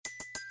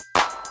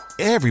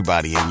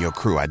Everybody in your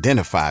crew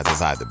identifies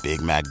as either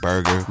Big Mac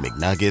Burger,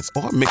 McNuggets,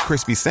 or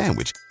McCrispy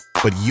Sandwich.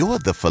 But you're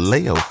the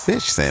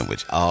Filet-O-Fish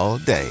Sandwich all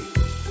day.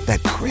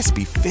 That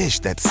crispy fish,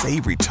 that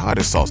savory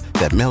tartar sauce,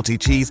 that melty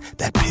cheese,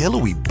 that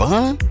pillowy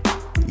bun.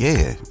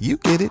 Yeah, you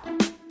get it.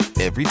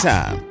 Every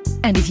time.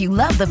 And if you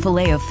love the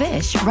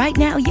Filet-O-Fish, right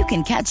now you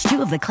can catch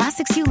two of the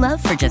classics you love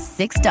for just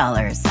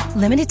 $6.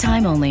 Limited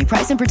time only.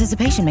 Price and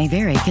participation may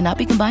vary. Cannot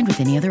be combined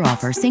with any other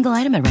offer. Single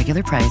item at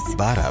regular price.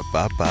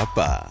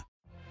 Ba-da-ba-ba-ba.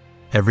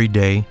 Every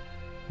day,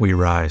 we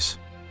rise,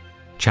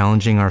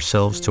 challenging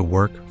ourselves to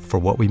work for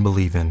what we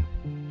believe in.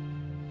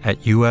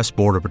 At U.S.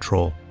 Border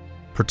Patrol,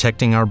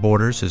 protecting our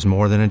borders is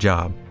more than a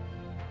job.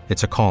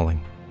 It's a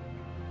calling.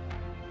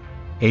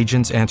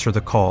 Agents answer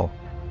the call,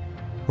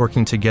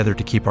 working together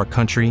to keep our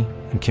country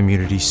and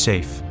communities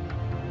safe.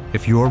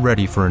 If you're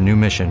ready for a new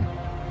mission,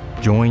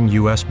 join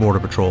U.S.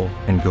 Border Patrol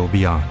and go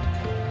beyond.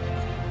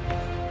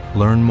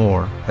 Learn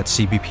more at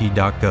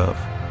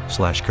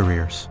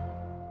cbp.gov/careers.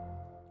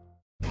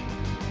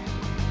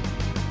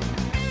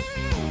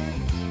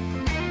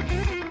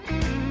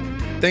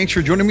 Thanks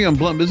for joining me on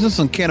Blunt Business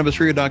on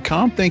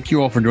CannabisRadio.com. Thank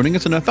you all for joining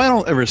us. And if I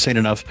don't ever say it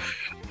enough,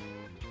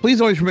 please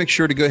always make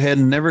sure to go ahead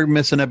and never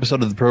miss an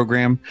episode of the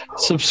program.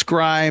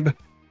 Subscribe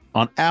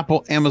on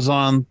Apple,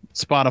 Amazon,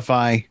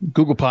 Spotify,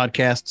 Google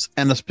Podcasts,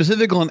 and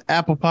specifically on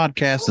Apple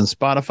Podcasts and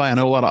Spotify. I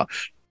know a lot of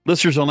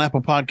listeners on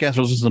Apple Podcasts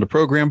will listen to the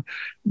program.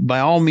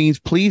 By all means,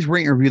 please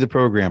rate and review the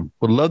program.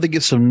 Would love to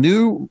get some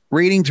new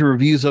ratings and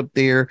reviews up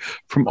there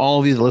from all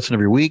of you that listen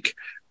every week.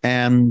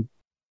 And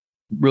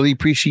really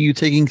appreciate you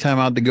taking time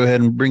out to go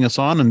ahead and bring us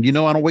on. And I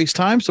don't waste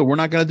time, so we're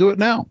not going to do it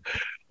now.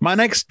 My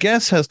next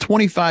guest has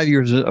 25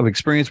 years of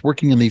experience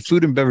working in the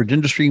food and beverage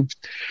industry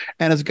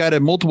and has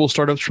guided multiple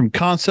startups from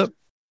concept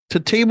to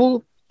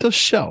table to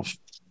shelf.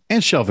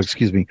 And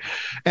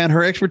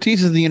her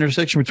expertise is the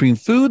intersection between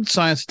food,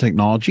 science, and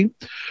technology.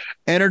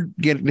 Entered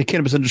the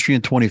cannabis industry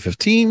in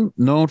 2015,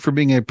 known for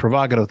being a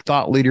provocative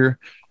thought leader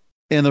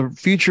in the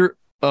future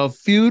of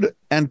food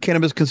and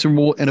cannabis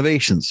consumable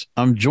innovations.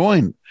 I'm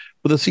joined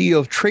with the CEO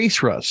of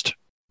TraceTrust,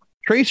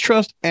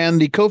 and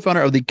the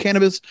co-founder of the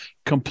Cannabis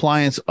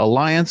Compliance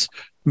Alliance,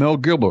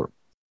 Merril Gilbert.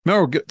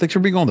 Merril, thanks for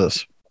being on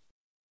this.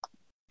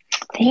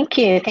 Thank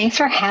you. Thanks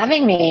for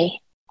having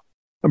me.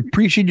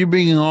 Appreciate you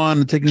being on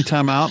and taking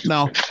time out.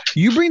 Now,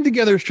 you bring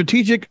together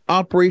strategic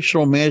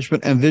operational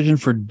management and vision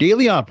for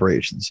daily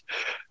operations,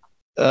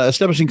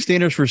 establishing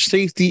standards for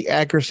safety,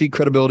 accuracy,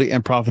 credibility,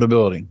 and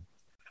profitability.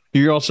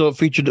 You're also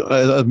featured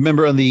a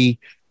member of the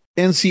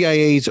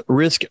NCIA's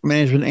Risk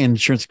Management and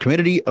Insurance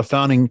Committee, a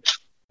founding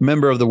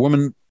member of the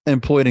Women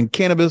Employed in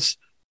Cannabis,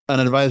 an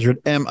advisor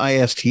at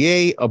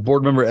MISTA, a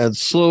board member at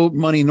Slow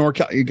Money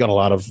NorCal. You got a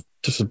lot of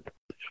stuff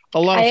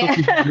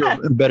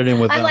you're embedded in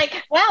with I'm that.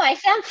 like, wow, I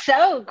sound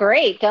so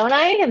great, don't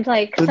I? I'm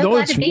like, so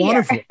glad to be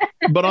wonderful. Here.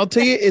 But I'll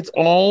tell you,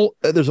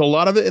 there's a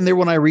lot of it in there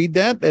when I read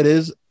that. It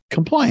is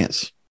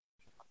compliance.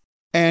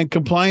 And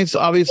compliance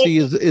obviously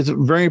is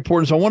very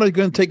important. So I want to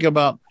go and take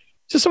about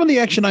just some of the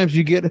action items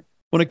you get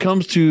when it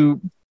comes to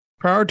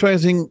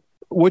prioritizing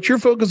what you're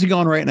focusing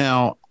on right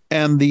now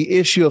and the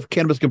issue of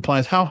cannabis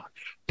compliance. How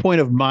point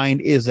of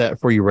mind is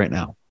that for you right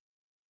now?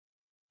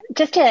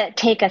 Just to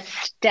take a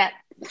step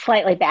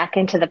slightly back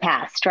into the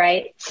past,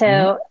 right?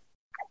 So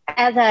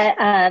as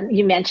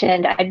you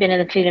mentioned, I've been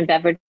in the food and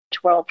beverage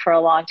world for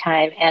a long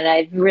time, and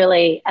I've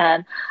really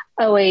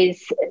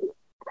always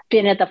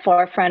been at the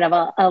forefront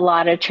of a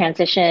lot of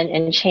transition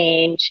and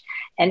change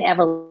and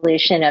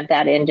evolution of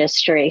that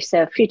industry.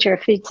 So future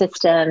food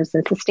systems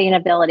and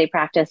sustainability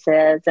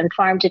practices and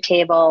farm to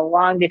table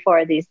long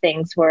before these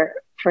things were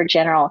for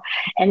general,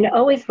 and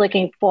always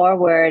looking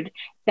forward.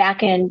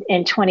 Back in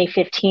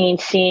 2015,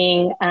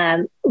 seeing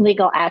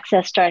legal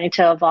access starting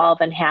to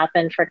evolve and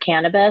happen for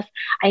cannabis,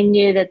 I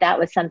knew that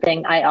was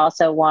something I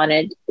also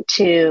wanted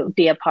to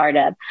be a part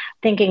of.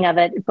 Thinking of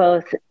it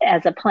both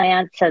as a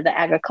plant, so the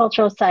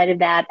agricultural side of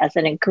that, as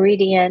an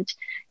ingredient,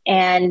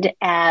 and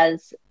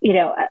as,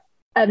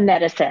 a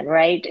medicine,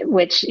 right?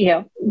 Which,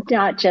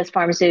 not just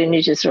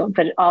pharmaceutical,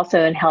 but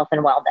also in health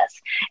and wellness.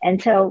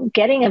 And so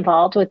getting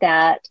involved with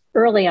that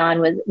early on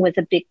was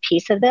a big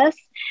piece of this.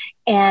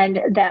 And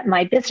that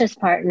my business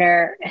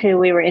partner, who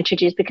we were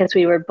introduced because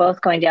we were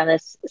both going down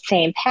this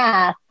same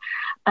path,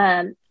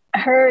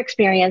 her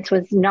experience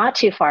was not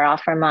too far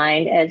off from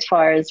mine as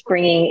far as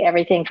bringing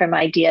everything from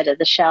idea to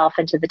the shelf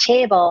and to the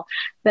table,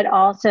 but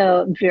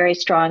also very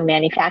strong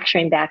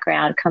manufacturing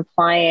background,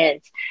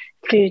 compliance,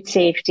 food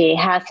safety,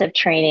 HACCP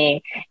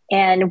training.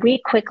 And we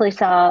quickly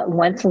saw,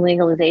 once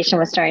legalization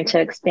was starting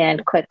to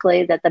expand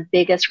quickly, that the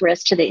biggest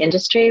risk to the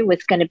industry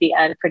was going to be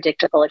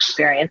unpredictable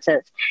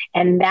experiences.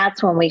 And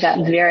that's when we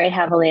got very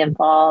heavily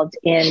involved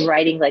in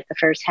writing like the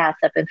first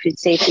HACCP and food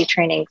safety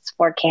trainings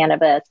for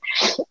cannabis.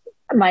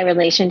 My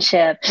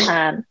relationship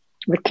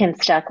with Kim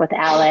Stuck, with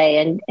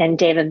Ale, and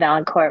David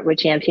Valancourt with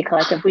GMP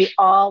Collective, we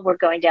all were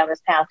going down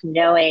this path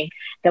knowing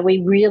that we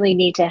really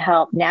need to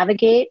help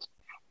navigate,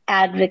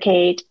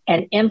 advocate,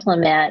 and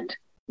implement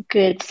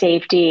good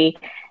safety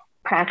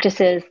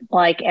practices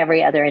like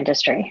every other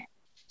industry.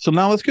 So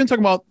now let's go and talk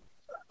about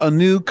a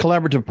new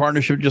collaborative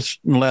partnership just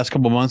in the last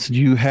couple of months that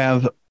you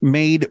have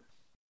made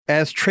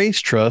as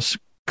TraceTrust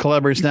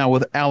collaborates now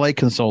with LA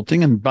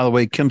Consulting. And by the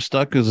way, Kim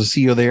Stuck is the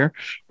CEO there.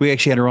 We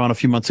actually had her on a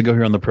few months ago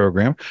here on the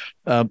program.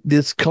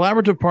 This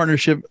collaborative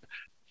partnership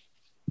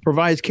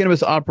provides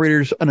cannabis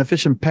operators an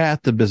efficient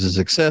path to business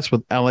success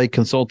with LA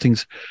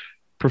Consulting's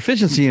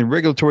proficiency in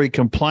regulatory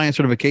compliance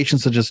certifications,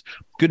 such as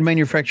good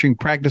manufacturing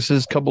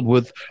practices, coupled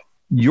with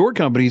your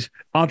company's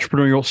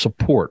entrepreneurial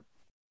support.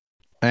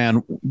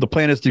 And the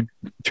plan is to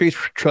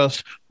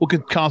TraceTrust will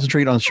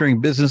concentrate on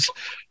ensuring businesses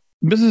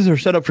are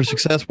set up for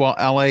success, while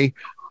LA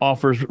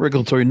offers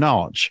regulatory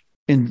knowledge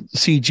in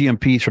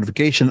CGMP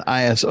certification,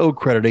 ISO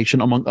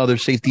accreditation, among other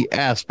safety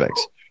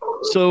aspects.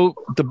 So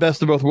the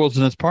best of both worlds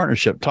in this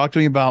partnership. Talk to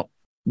me about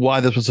why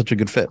this was such a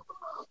good fit.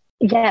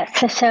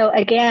 Yes. So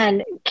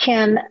again,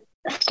 Kim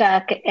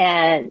Stuck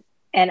and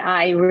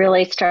I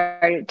really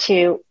started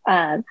to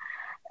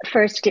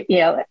first,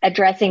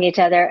 addressing each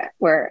other.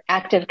 We're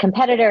active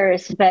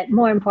competitors, but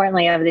more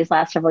importantly, over these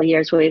last several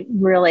years, we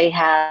really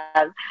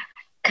have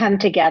come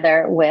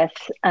together with,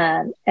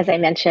 as I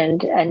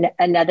mentioned,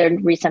 another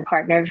recent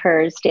partner of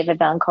hers, David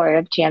Valancourt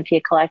of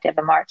GMP Collective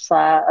and Mark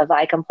Slaw of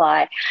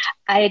iComply.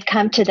 I had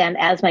come to them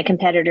as my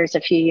competitors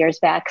a few years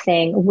back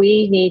saying,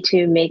 we need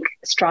to make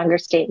stronger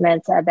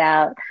statements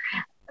about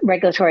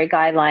regulatory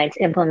guidelines,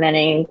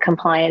 implementing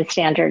compliance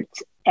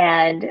standards.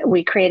 And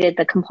we created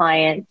the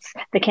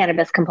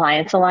Cannabis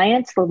Compliance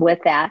Alliance with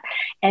that.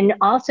 And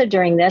also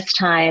during this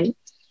time,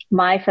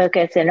 my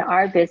focus in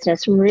our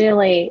business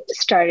really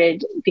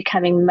started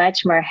becoming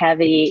much more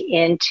heavy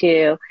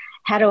into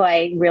how do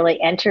I really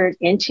enter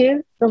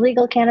into the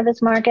legal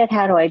cannabis market?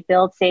 How do I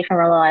build safe and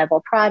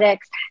reliable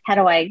products? How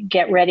do I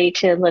get ready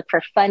to look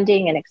for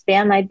funding and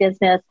expand my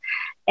business?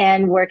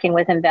 And working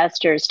with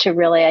investors to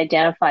really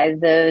identify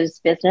those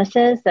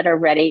businesses that are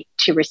ready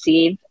to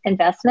receive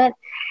investment.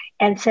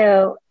 And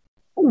so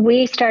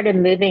we started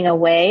moving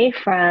away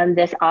from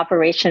this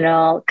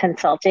operational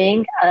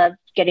consulting of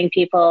getting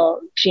people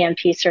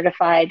GMP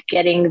certified,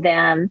 getting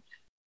them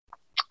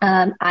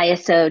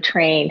ISO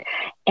trained,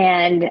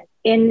 and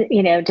in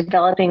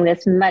developing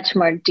this much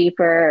more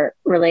deeper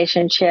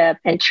relationship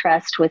and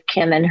trust with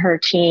Kim and her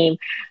team.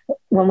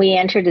 When we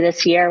entered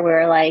this year, we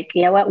were like,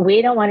 you know what,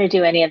 we don't want to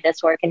do any of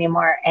this work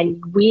anymore.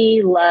 And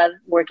we love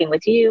working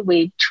with you.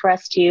 We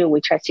trust you.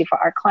 We trust you for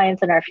our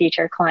clients and our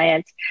future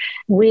clients.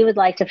 We would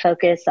like to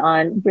focus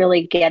on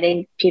really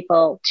getting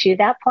people to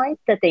that point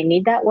that they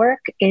need that work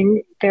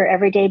in their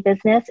everyday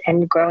business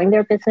and growing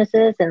their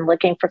businesses and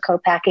looking for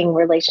co-packing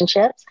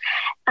relationships.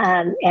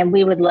 And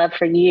we would love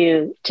for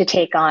you to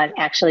take on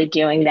actually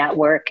doing that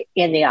work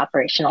in the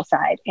operational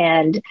side.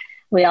 And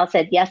we all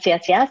said, yes,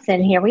 yes, yes.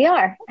 And here we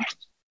are.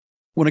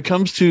 When it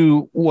comes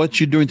to what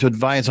you're doing to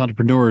advise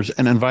entrepreneurs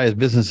and advise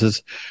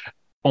businesses,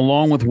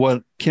 along with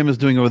what Kim is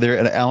doing over there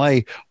at LA,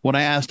 what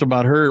I asked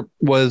about her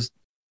was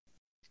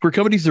for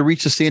companies to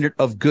reach the standard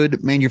of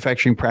good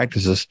manufacturing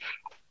practices.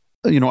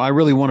 I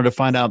really wanted to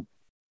find out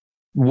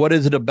what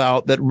is it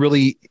about that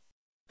really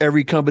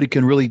every company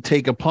can really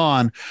take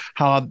upon,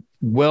 how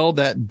well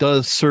that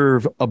does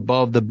serve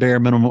above the bare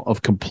minimum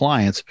of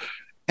compliance.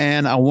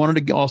 And I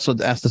wanted to also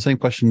ask the same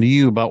question to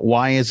you about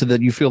why is it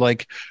that you feel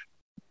like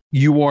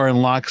you are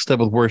in lockstep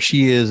with where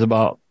she is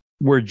about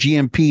where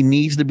GMP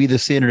needs to be the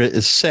standard that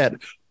is set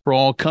for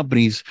all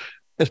companies,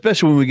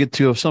 especially when we get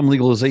to some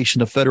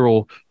legalization of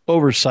federal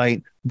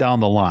oversight down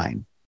the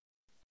line?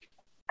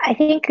 I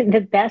think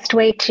the best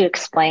way to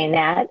explain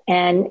that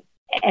and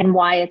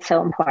why it's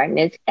so important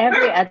is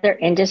every other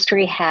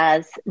industry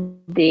has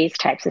these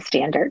types of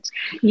standards.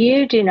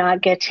 You do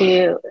not get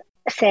to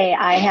say,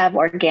 I have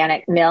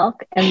organic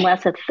milk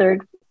unless a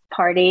third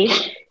party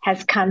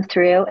has come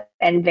through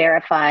and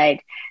verified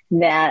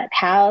that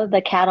how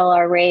the cattle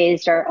are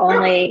raised are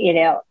only,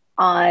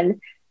 on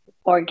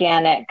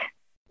organic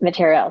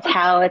materials,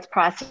 how it's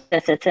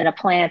processed, it's in a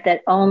plant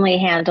that only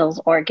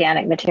handles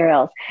organic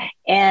materials,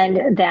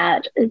 and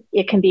that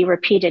it can be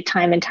repeated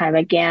time and time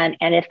again.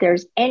 And if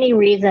there's any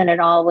reason at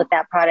all with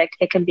that product,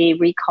 it can be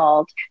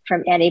recalled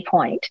from any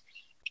point.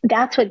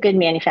 That's what good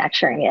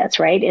manufacturing is,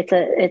 right?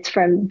 It's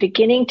from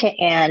beginning to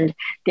end.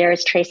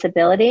 There's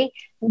traceability,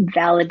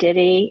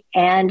 validity,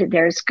 and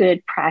there's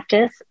good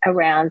practice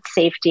around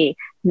safety,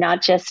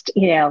 not just,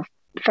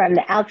 from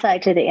the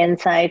outside to the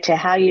inside, to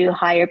how you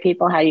hire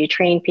people, how you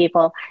train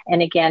people,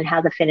 and again,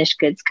 how the finished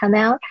goods come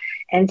out.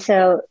 And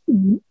so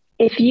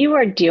if you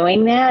are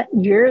doing that,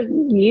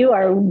 you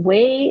are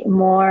way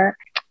more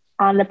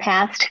on the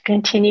path to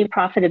continue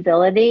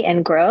profitability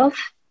and growth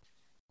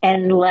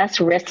and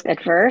less risk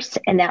adverse.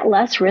 And that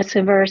less risk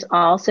adverse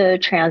also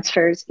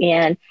transfers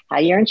in how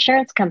your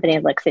insurance company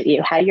looks at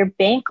you, how your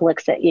bank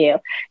looks at you,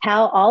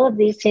 how all of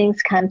these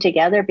things come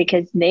together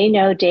because they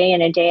know day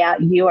in and day out,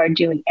 you are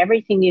doing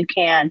everything you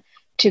can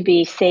to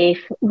be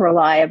safe,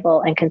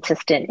 reliable, and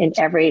consistent in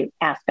every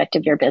aspect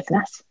of your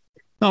business.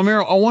 Now,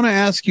 Merril, I want to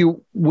ask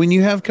you, when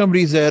you have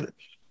companies that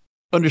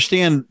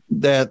understand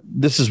that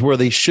this is where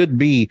they should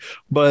be,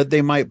 but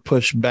they might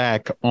push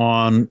back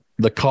on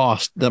the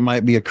cost that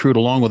might be accrued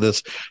along with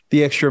this,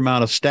 the extra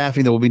amount of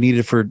staffing that will be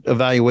needed for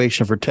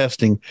evaluation, for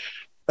testing.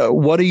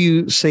 What do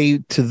you say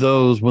to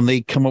those when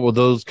they come up with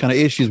those kind of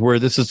issues where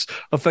this is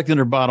affecting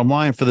their bottom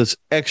line for this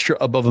extra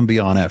above and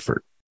beyond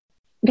effort?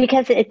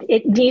 Because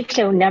it needs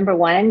to, number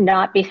one,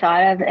 not be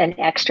thought of an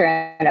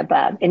extra and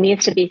above. It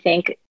needs to be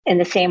think in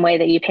the same way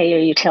that you pay your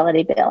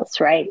utility bills,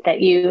 right?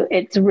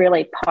 It's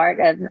really part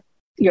of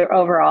your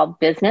overall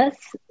business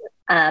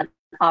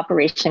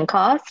operation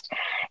cost.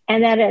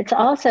 And that it's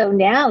also,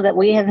 now that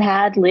we have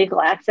had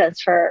legal access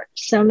for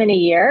so many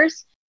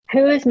years,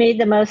 who has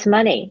made the most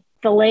money?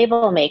 The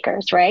label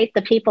makers, right?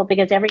 The people,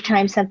 because every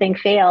time something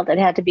failed, it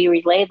had to be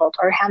relabeled,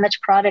 or how much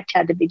product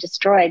had to be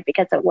destroyed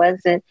because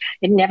it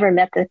never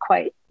met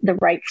quite the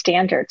right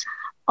standards.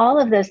 All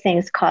of those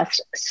things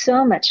cost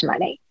so much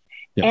money.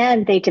 Yes.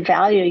 And they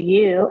devalue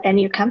you and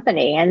your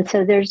company. And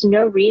so there's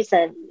no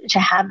reason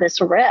to have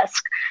this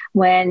risk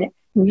when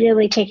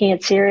really taking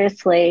it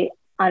seriously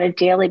on a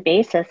daily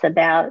basis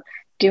about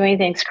doing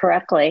things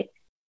correctly.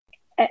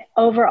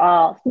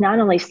 Overall, not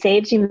only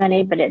saves you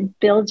money, but it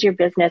builds your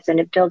business and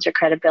it builds your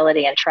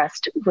credibility and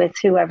trust with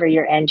whoever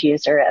your end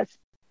user is.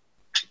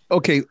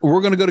 Okay,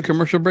 we're going to go to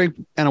commercial break.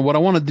 And what I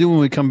want to do when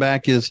we come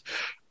back is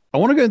I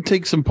want to go and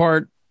take some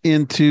part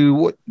into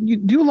what you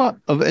do, a lot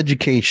of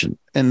education,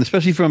 and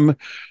especially for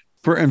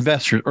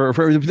investors or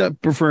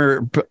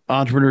for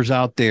entrepreneurs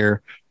out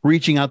there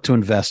reaching out to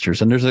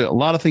investors. And there's a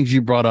lot of things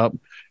you brought up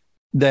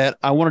that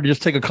I want to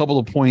just take a couple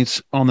of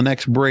points on the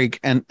next break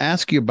and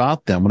ask you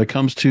about them when it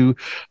comes to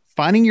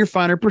finding your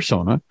finer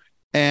persona.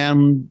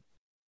 And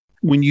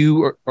when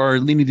you are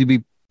needing to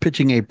be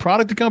pitching a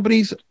product to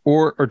companies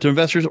or to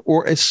investors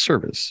or a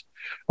service.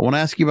 I want to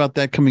ask you about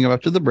that coming up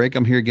after the break.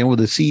 I'm here again with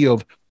the CEO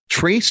of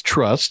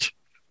TraceTrust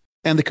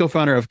and the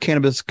co-founder of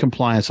Cannabis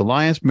Compliance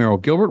Alliance,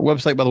 Merril Gilbert.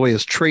 Website, by the way,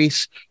 is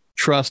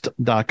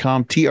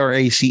TraceTrust.com,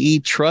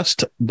 TRACE,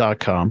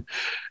 trust.com.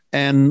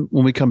 And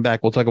when we come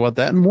back, we'll talk about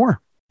that and more.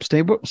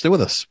 Stay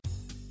with us.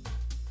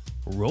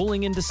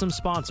 Rolling into some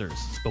sponsors,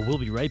 but we'll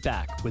be right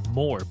back with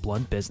more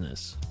Blunt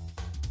Business.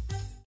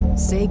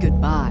 Say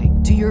goodbye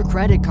to your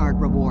credit card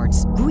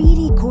rewards.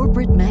 Greedy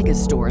corporate mega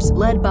stores,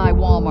 led by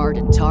Walmart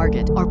and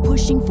Target, are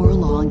pushing for a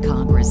law in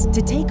Congress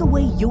to take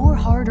away your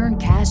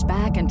hard-earned cash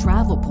back and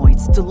travel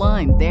points to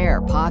line their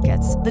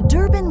pockets. The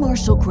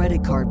Durbin-Marshall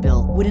credit card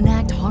bill would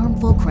enact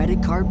harmful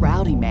credit card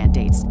routing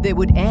mandates that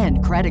would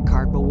end credit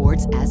card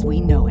rewards as we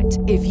know it.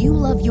 If you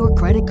love your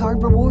credit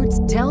card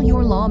rewards, tell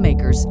your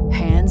lawmakers,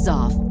 hands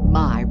off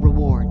my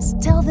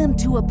rewards. Tell them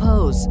to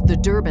oppose the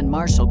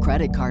Durbin-Marshall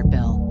credit card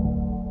bill.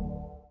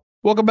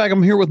 Welcome back.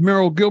 I'm here with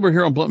Merril Gilbert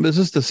here on Blunt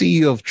Business, the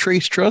CEO of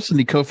TraceTrust and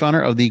the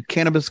co-founder of the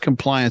Cannabis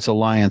Compliance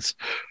Alliance.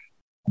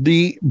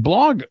 The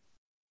blog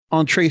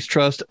on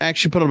TraceTrust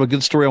actually put up a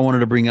good story I wanted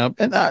to bring up.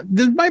 And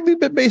this might be a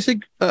bit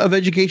basic of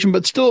education,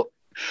 but still,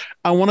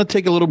 I want to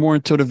take a little more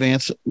into an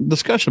advanced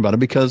discussion about it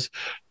because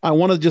I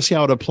want to just see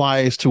how it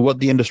applies to what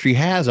the industry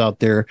has out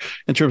there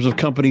in terms of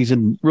companies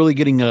and really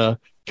getting a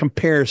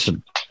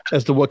comparison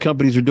as to what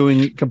companies are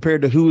doing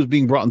compared to who is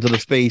being brought into the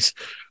space.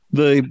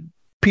 The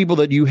people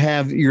that you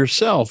have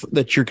yourself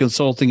that you're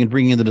consulting and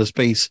bringing into the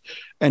space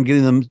and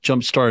getting them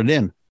jump started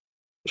in.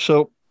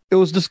 So it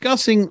was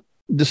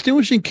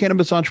distinguishing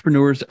cannabis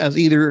entrepreneurs as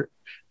either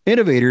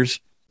innovators,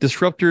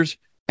 disruptors,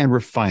 and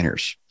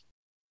refiners.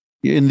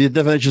 In the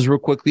definitions real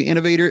quickly: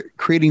 innovator,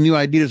 creating new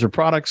ideas or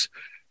products;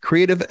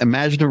 creative,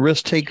 imaginative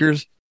risk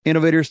takers;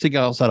 innovators think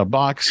outside a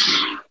box,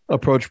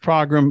 approach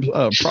problems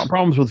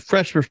with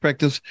fresh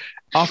perspectives,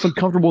 often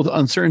comfortable with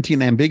uncertainty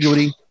and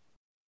ambiguity.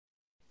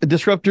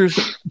 Disruptors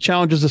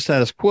challenges the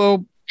status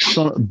quo,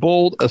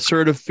 bold,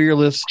 assertive,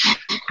 fearless,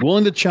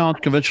 willing to challenge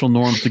conventional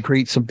norms to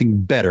create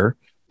something better.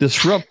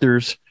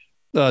 Disruptors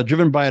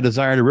driven by a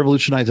desire to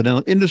revolutionize an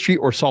industry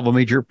or solve a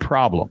major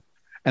problem.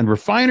 And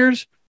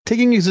refiners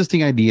taking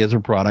existing ideas or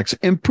products,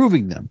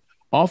 improving them,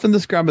 often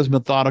described as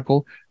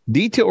methodical,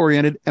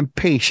 detail-oriented, and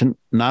patient,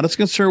 not as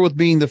concerned with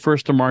being the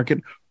first to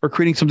market or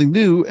creating something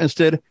new,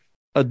 instead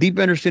a deep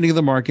understanding of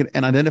the market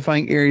and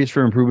identifying areas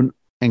for improvement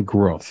and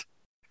growth.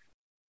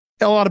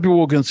 A lot of people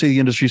will consider the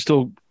industry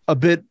still a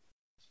bit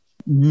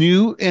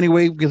new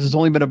anyway, because it's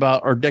only been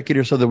about a decade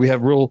or so that we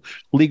have real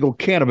legal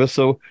cannabis.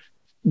 So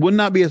would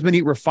not be as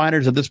many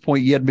refiners at this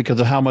point yet because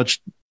of how much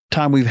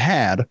time we've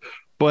had.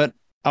 But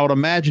I would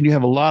imagine you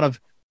have a lot of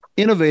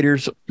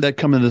innovators that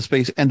come into the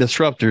space and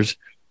disruptors.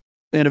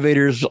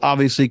 Innovators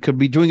obviously could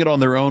be doing it on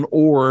their own,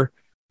 or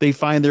they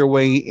find their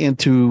way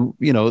into,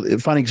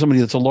 finding somebody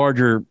that's a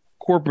larger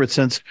corporate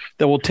sense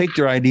that will take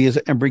their ideas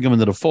and bring them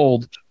into the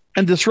fold.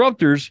 And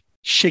disruptors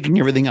shaking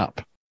everything up.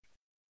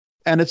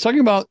 And it's talking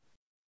about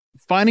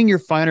finding your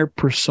finer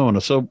persona.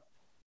 So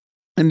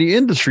in the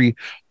industry,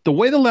 the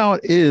way the law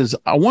is,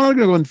 I want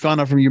to go and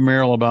find out from you,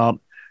 Merril, about,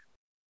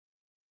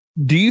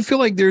 do you feel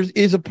like there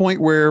is a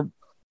point where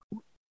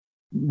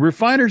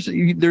refiners,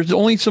 there's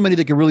only so many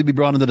that can really be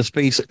brought into the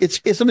space? It's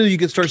something that you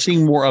can start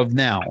seeing more of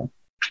now.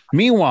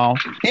 Meanwhile,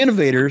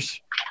 innovators,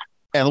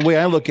 and the way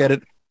I look at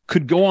it,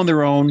 could go on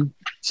their own,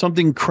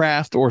 something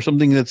craft or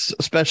something that's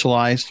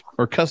specialized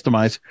or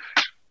customized,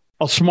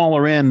 a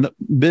smaller end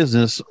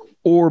business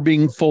or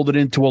being folded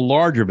into a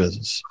larger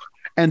business?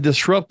 And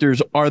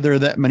disruptors, are there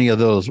that many of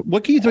those?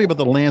 What can you tell me about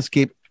the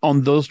landscape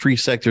on those three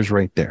sectors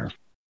right there?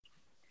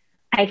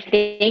 I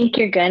think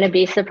you're going to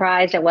be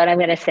surprised at what I'm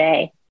going to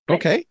say.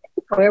 Okay.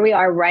 Where we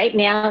are right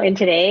now in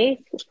today's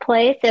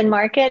place and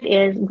market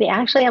is we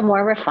actually have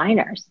more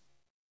refiners.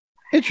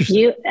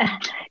 Interesting.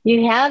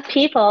 You have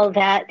people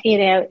that,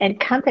 and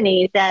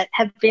companies that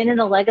have been in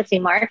the legacy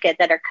market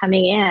that are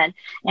coming in.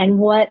 And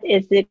what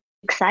is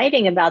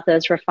exciting about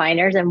those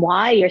refiners and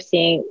why you're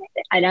seeing,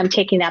 and I'm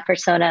taking that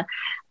persona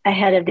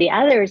ahead of the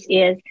others,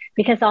 is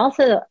because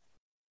also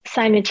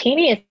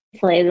simultaneously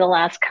the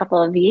last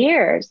couple of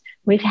years,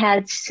 we've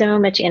had so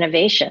much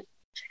innovation,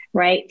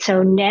 right?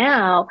 So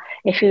now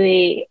if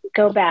we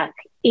go back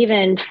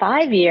even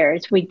 5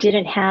 years, we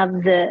didn't have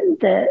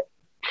the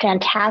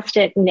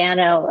fantastic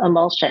nano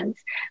emulsions.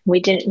 We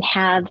didn't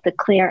have the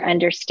clear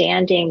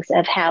understandings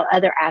of how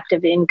other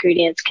active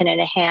ingredients can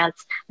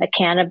enhance a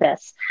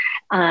cannabis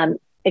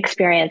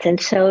experience. And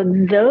so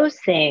those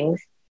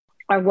things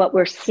are what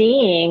we're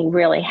seeing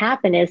really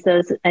happen is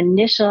those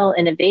initial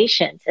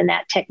innovations and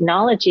that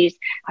technologies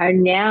are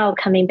now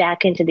coming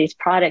back into these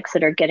products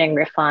that are getting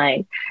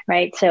refined,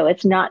 right? So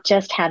it's not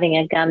just having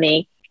a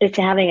gummy, it's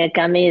having a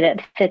gummy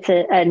that fits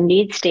a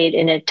need state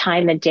in a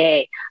time of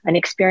day, an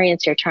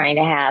experience you're trying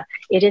to have.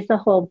 It is the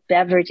whole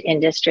beverage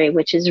industry,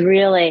 which is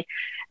really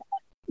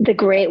the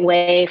great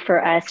way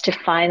for us to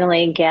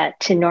finally get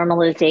to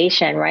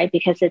normalization, right?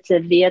 Because it's a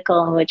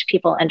vehicle in which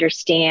people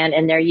understand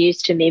and they're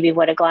used to maybe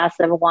what a glass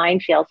of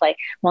wine feels like.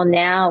 Well,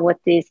 now with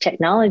these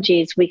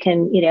technologies, we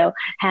can,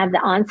 have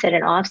the onset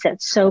and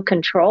offset so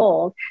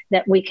controlled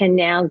that we can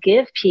now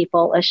give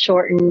people a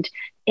shortened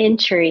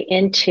entry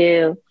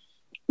into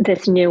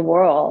this new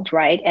world,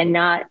 right? And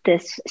not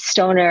this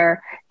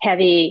stoner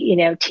heavy,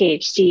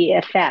 THC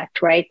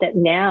effect, right? That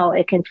now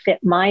it can fit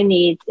my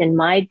needs in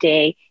my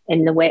day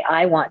in the way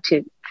I want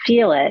to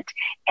feel it.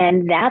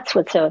 And that's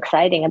what's so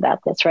exciting about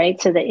this, right?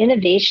 So the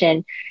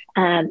innovation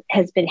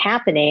has been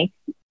happening.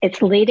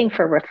 It's leading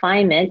for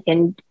refinement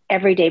in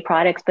everyday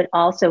products, but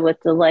also with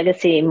the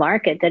legacy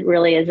market that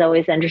really has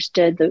always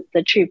understood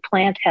the true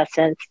plant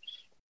essence.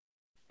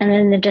 And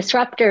then the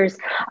disruptors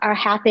are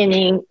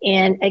happening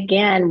in,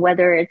 again,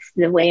 whether it's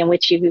the way in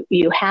which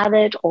you have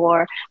it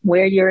or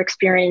where you're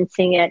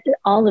experiencing it,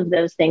 all of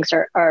those things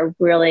are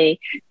really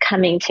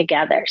coming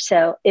together.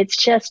 So it's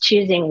just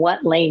choosing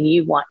what lane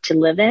you want to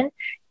live in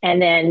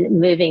and then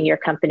moving your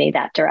company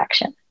that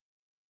direction.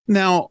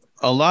 Now,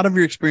 a lot of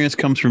your experience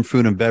comes from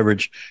food and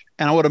beverage.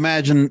 And I would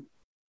imagine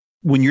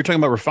when you're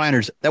talking about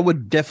refiners, that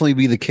would definitely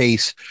be the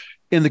case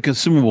in the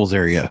consumables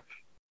area.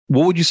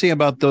 What would you say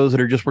about those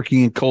that are just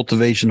working in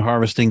cultivation,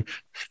 harvesting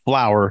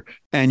flower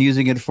and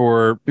using it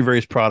for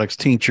various products,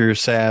 tinctures,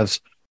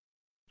 salves,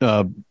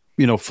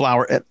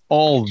 flour, and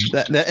all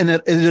that? And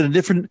is it a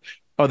different?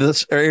 Are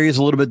this areas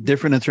a little bit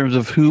different in terms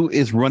of who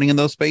is running in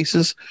those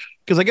spaces?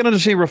 Because I can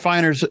understand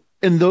refiners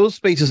in those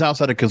spaces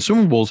outside of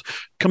consumables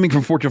coming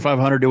from Fortune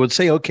 500, they would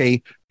say,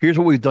 okay, here's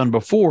what we've done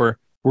before.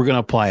 We're going to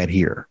apply it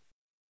here.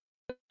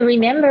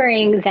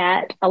 Remembering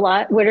that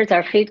where does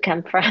our food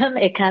come from?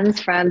 It comes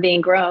from being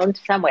grown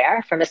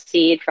somewhere, from a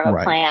seed, from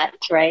a plant,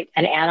 right?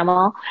 An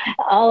animal,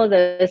 all of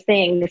those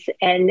things.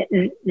 And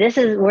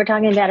we're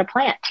talking about a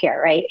plant here,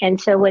 right?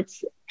 And so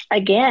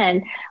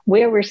again,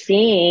 where we're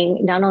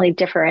seeing not only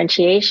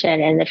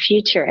differentiation in the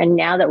future, and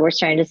now that we're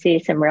starting to see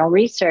some real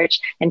research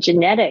and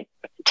genetic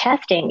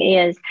testing,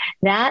 is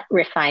that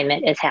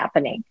refinement is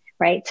happening.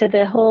 Right. So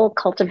the whole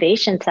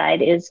cultivation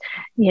side is,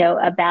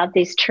 about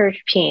these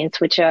terpenes,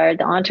 which are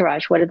the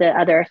entourage. What are the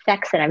other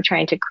effects that I'm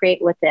trying to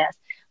create with this?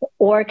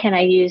 Or can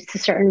I use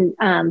certain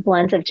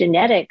blends of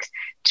genetics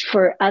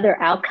for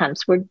other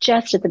outcomes? We're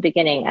just at the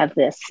beginning of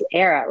this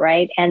era,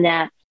 right? And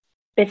that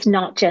it's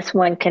not just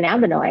one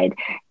cannabinoid,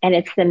 and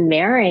it's the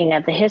marrying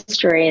of the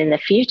history and the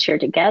future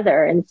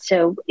together. And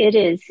so it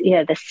is,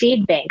 the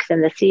seed banks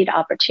and the seed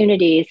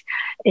opportunities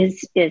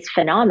is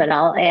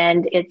phenomenal.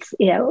 And it's,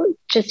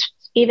 just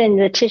even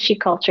the tissue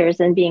cultures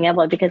and being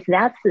able, because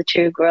that's the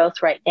true growth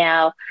right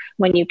now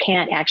when you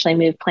can't actually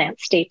move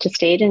plants state to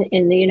state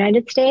in the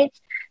United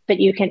States, but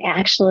you can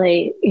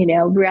actually,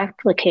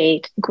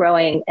 replicate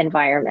growing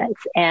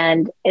environments.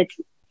 And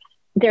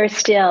there's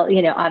still,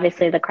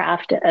 obviously the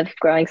craft of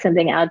growing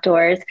something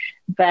outdoors,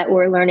 but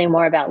we're learning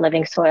more about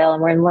living soil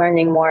and we're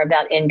learning more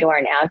about indoor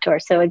and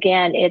outdoor. So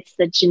again, it's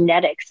the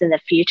genetics in the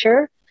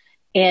future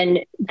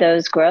in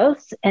those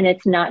growths, and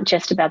it's not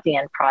just about the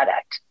end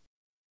product.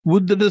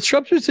 Would the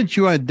disruptors that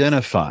you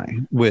identify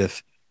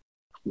with,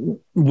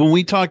 when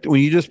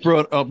you just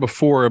brought up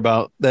before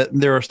about that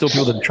there are still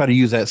people that try to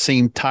use that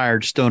same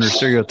tired stoner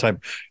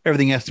stereotype,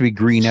 everything has to be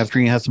green,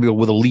 everything has to be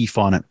with a leaf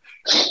on it.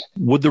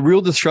 Would the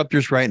real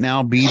disruptors right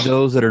now be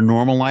those that are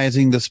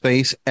normalizing the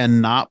space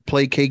and not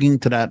placating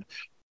to that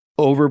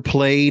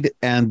overplayed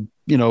and,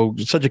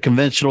 such a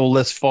conventional,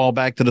 let's fall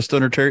back to the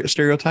stoner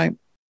stereotype?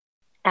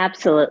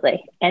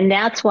 Absolutely. And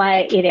that's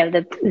why,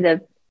 the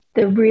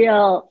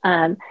real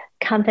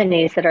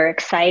companies that are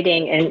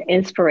exciting and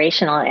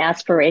inspirational and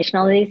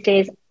aspirational these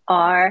days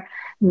are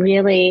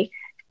really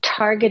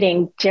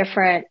targeting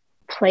different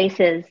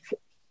places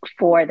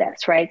for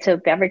this, right? So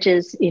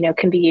beverages,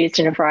 can be used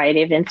in a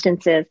variety of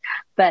instances,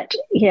 but,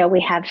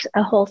 we have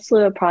a whole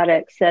slew of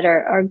products that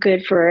are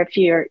good for if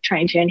you're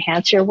trying to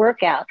enhance your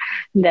workout,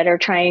 that are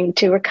trying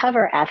to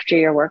recover after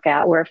your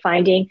workout. We're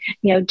finding,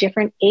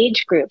 different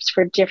age groups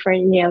for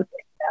different,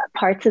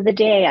 parts of the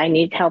day. I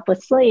need help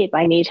with sleep.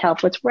 I need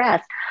help with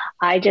rest.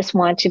 I just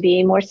want to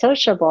be more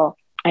sociable.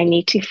 I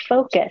need to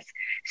focus.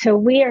 So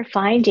we are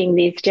finding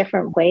these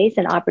different ways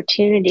and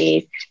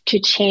opportunities to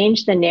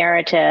change the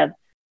narrative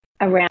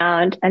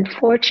around,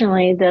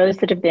 unfortunately, those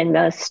that have been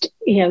most,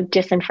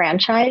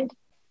 disenfranchised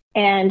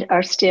and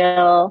are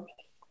still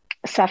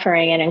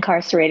suffering and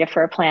incarcerated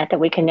for a plant that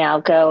we can now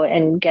go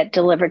and get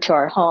delivered to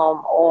our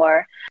home,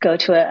 or go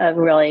to a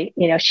really,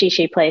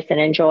 shishi place and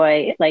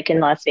enjoy, like in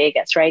Las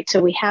Vegas, right?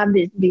 So we have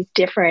these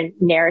different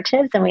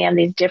narratives, and we have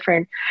these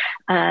different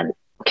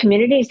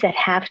communities that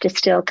have to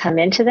still come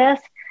into this.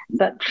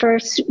 But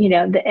first,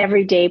 the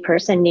everyday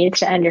person needs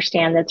to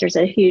understand that there's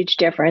a huge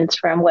difference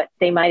from what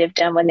they might have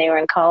done when they were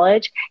in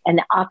college, and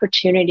the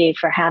opportunity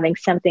for having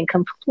something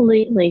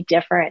completely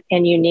different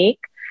and unique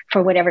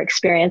for whatever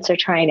experience they're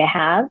trying to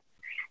have.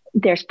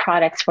 There's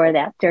products for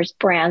that. There's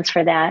brands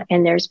for that.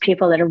 And there's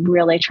people that are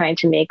really trying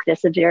to make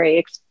this a very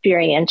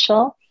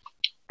experiential,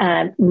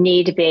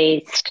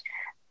 need-based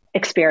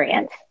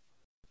experience.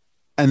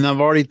 And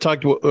I've already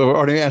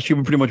asked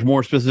you pretty much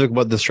more specific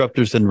about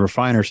disruptors and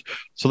refiners.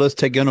 So let's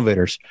take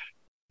innovators.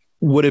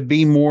 Would it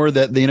be more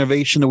that the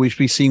innovation that we should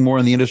be seeing more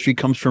in the industry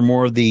comes from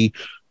more of the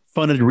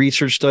funded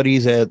research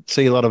studies that,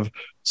 say, a lot of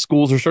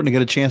schools are starting to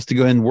get a chance to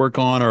go ahead and work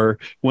on, or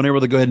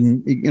whenever they go ahead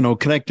and,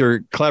 connect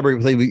or collaborate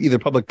with either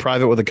public,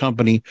 private, with a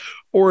company,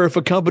 or if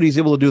a company is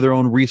able to do their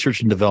own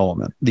research and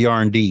development, the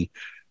R&D?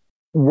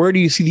 Where do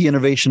you see the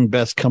innovation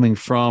best coming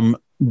from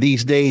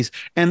these days?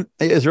 And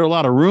is there a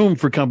lot of room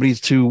for companies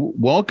to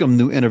welcome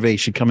new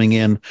innovation coming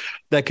in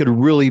that could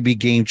really be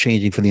game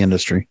changing for the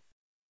industry?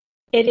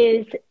 It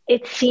is.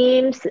 It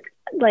seems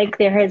like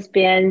there has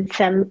been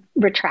some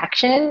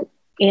retraction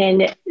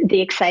in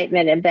the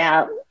excitement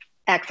about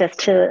access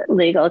to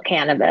legal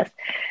cannabis,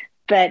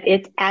 but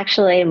it's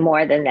actually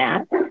more than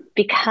that,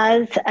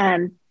 because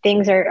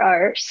things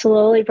are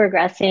slowly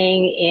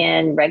progressing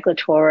in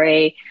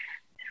regulatory.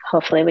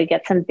 Hopefully we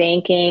get some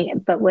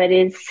banking. But what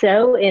is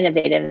so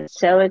innovative,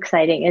 so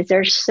exciting, is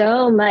there's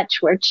so much.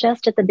 We're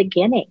just at the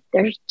beginning.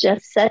 There's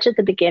just such at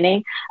the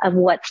beginning of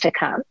what's to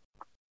come.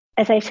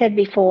 As I said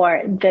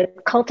before, the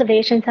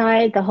cultivation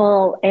side, the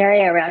whole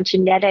area around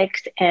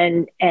genetics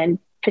and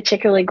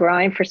particularly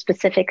growing for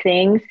specific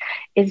things,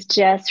 is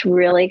just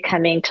really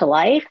coming to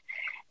life.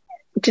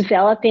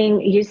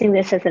 Using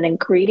this as an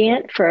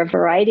ingredient for a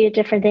variety of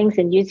different things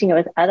and using it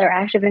with other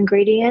active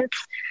ingredients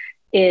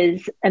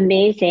is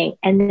amazing.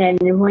 And then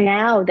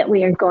now that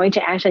we are going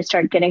to actually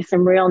start getting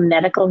some real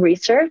medical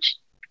research,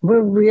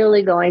 we're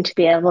really going to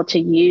be able to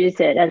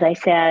use it, as I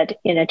said,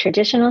 in a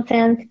traditional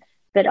sense,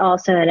 but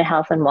also in a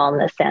health and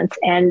wellness sense.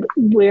 And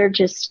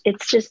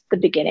it's just the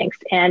beginnings.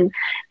 And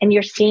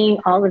you're seeing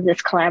all of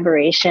this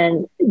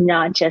collaboration,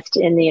 not just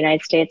in the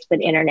United States,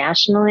 but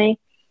internationally.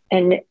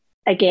 And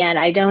again,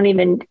 I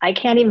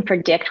can't even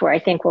predict where I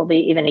think we'll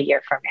be even a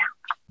year from now.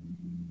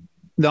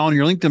 Now, on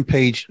your LinkedIn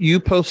page, you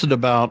posted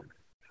about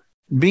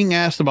being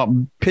asked about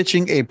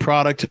pitching a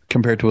product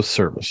compared to a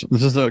service.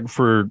 This is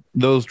for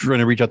those trying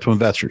to reach out to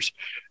investors.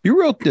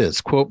 You wrote this,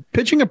 quote,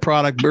 pitching a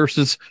product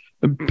business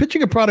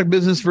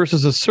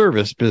versus a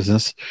service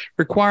business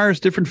requires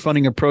different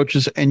funding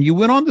approaches. And you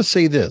went on to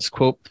say this,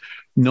 quote,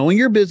 knowing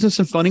your business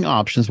and funding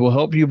options will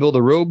help you build a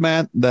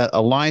roadmap that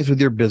aligns with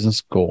your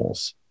business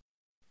goals.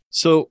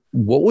 So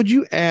what would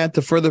you add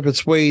to further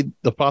persuade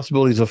the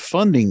possibilities of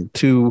funding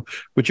to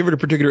whichever the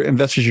particular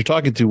investors you're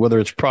talking to, whether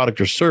it's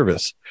product or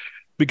service?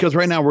 Because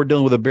right now we're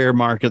dealing with a bear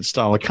market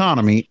style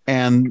economy,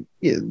 and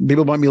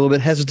people might be a little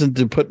bit hesitant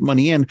to put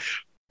money in.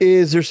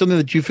 Is there something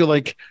that you feel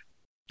like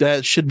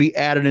that should be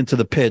added into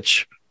the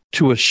pitch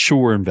to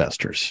assure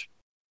investors?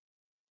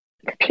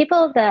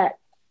 People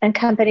and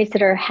companies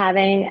that are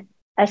having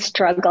a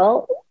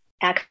struggle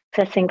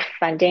accessing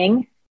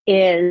funding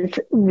is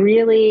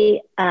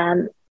really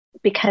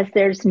because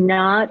there's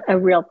not a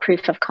real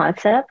proof of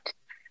concept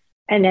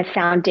and a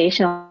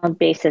foundational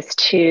basis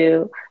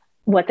to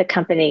what the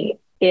company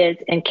is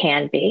and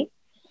can be.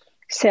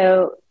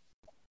 So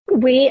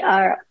we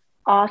are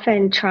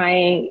often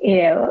trying,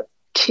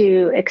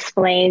 to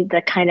explain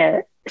the kind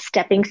of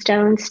stepping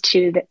stones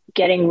to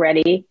getting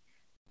ready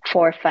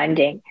for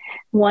funding.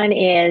 One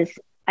is,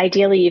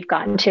 ideally, you've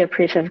gotten to a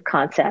proof of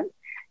concept.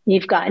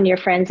 You've gotten your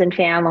friends and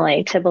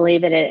family to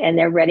believe in it, and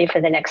they're ready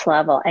for the next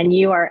level. And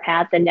you are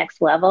at the next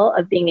level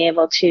of being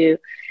able to,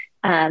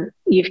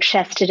 you've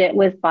tested it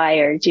with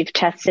buyers, you've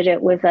tested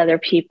it with other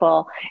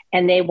people,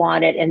 and they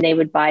want it and they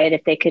would buy it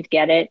if they could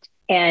get it.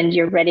 And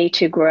you're ready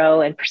to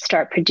grow and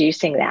start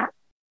producing that.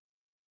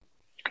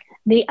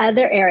 The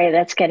other area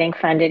that's getting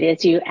funded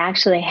is you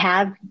actually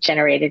have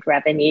generated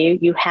revenue,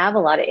 you have a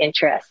lot of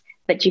interest,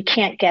 but you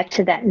can't get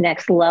to that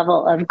next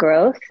level of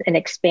growth and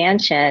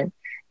expansion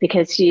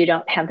because you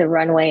don't have the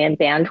runway and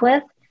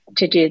bandwidth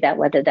to do that,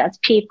 whether that's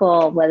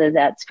people, whether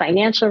that's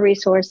financial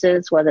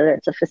resources, whether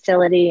it's a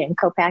facility and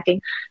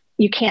co-packing.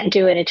 You can't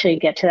do it until you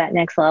get to that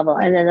next level.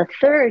 And then the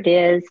third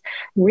is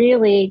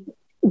really,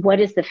 what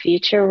is the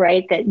future,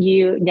 right? That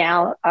you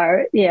now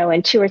are,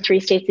 in 2 or 3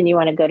 states and you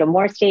want to go to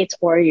more states,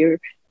 or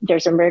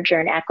there's a merger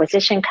and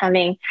acquisition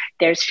coming,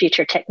 there's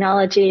future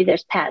technology,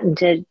 there's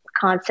patented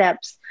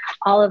concepts,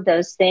 all of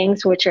those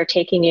things which are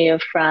taking you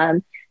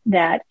from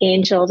that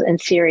angel and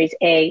Series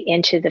A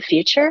into the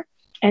future.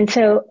 And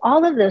so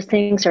all of those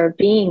things are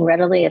being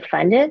readily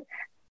funded,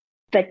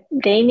 but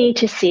they need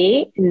to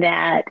see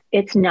that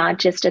it's not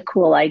just a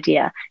cool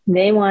idea.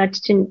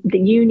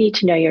 You need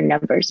to know your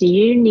numbers.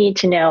 You need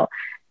to know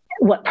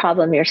what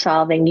problem you're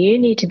solving. You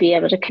need to be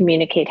able to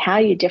communicate how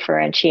you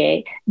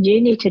differentiate. You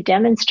need to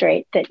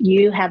demonstrate that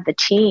you have the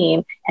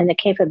team and the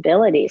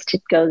capabilities to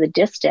go the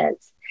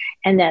distance,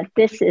 and that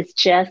this is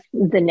just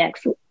the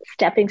next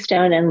stepping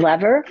stone and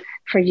lever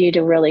for you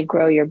to really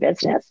grow your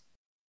business.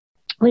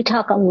 We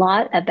talk a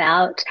lot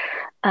about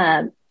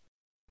the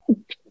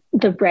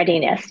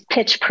readiness,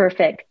 pitch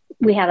perfect.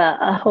 We have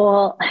a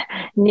whole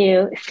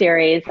new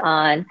series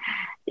on,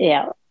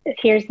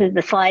 here's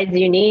the slides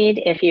you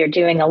need. If you're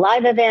doing a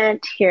live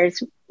event,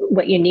 here's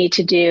what you need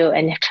to do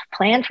and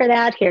plan for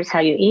that. Here's how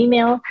you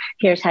email.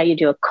 Here's how you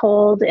do a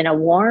cold and a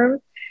warm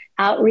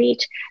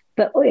outreach.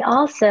 But we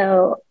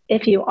also,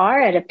 if you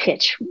are at a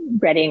pitch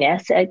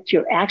readiness,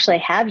 you actually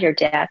have your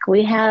deck,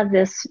 we have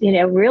this,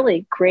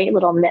 really great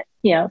little,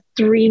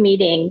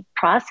 3-meeting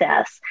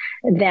process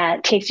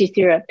that takes you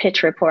through a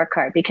pitch report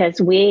card, because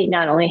we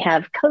not only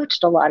have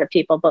coached a lot of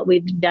people, but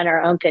we've done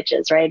our own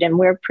pitches, right? And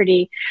we're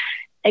pretty,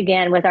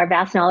 again, with our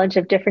vast knowledge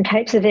of different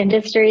types of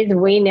industries,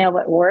 we know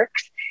what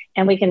works,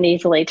 and we can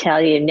easily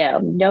tell you,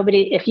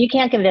 nobody, if you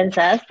can't convince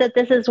us that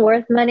this is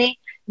worth money,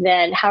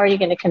 then how are you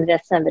going to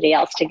convince somebody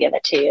else to give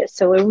it to you?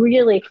 So we're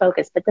really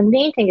focused. But the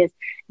main thing is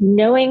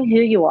knowing who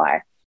you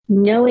are,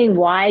 knowing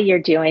why you're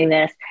doing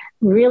this,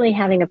 really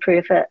having a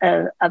proof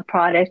of a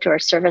product or a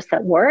service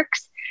that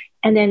works,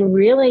 and then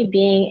really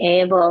being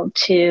able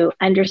to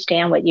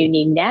understand what you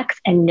need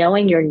next and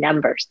knowing your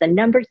numbers. The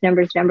numbers,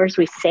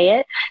 we say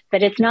it,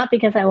 but it's not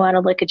because I want to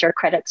look at your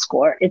credit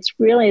score. It's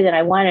really that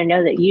I want to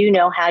know that you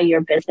know how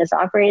your business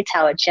operates,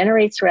 how it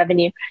generates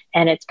revenue,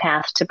 and its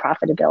path to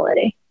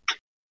profitability.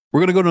 We're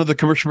going to go to another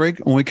commercial break.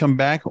 When we come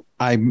back,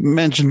 I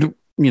mentioned,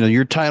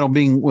 your title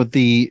being with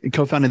the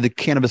co-founding the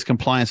Cannabis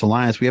Compliance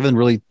Alliance. We haven't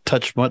really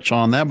touched much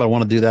on that, but I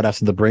want to do that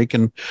after the break.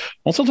 And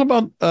also talk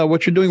about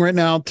what you're doing right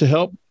now to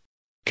help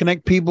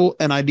connect people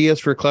and ideas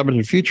for a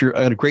collaborative future.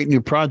 I had a great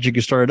new project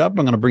you started up.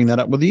 I'm going to bring that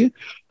up with you.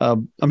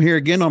 I'm here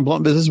again on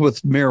Blunt Business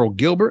with Merril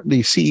Gilbert,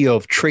 the CEO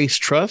of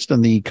TraceTrust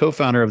and the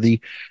co-founder of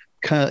the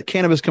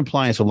Cannabis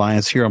Compliance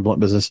Alliance here on Blunt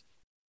Business.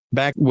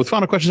 Back with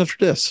final questions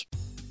after this.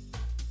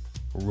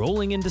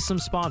 Rolling into some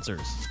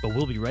sponsors, but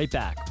we'll be right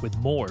back with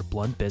more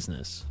Blunt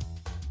Business.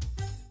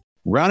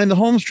 Rounding the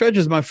home stretch,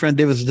 as my friend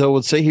David Zito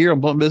would say here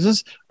on Blunt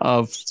Business.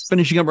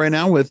 Finishing up right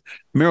now with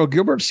Merril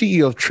Gilbert,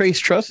 CEO of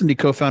TraceTrust and the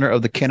co-founder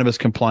of the Cannabis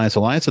Compliance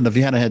Alliance. And if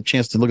you hadn't had a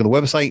chance to look at the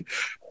website,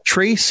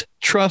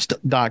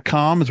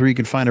 TraceTrust.com is where you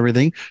can find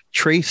everything.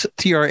 Trace,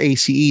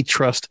 T-R-A-C-E,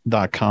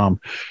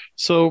 trust.com.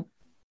 So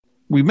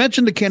we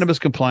mentioned the Cannabis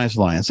Compliance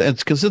Alliance.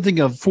 It's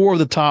consisting of 4 of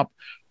the top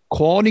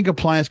quality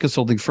compliance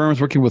consulting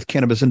firms working with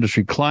cannabis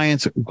industry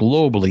clients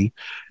globally,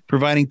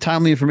 providing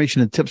timely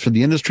information and tips for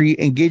the industry,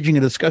 engaging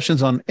in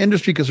discussions on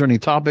industry concerning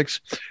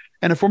topics,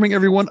 and informing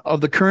everyone of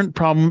the current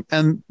problem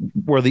and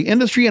where the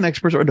industry and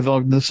experts are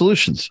developing the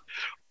solutions.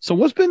 So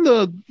what's been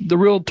the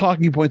real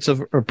talking points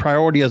of or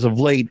priority as of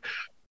late?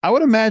 I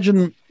would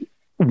imagine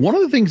one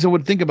of the things I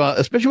would think about,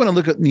 especially when I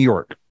look at New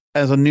York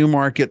as a new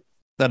market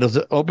that has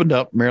opened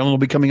up, Maryland will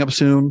be coming up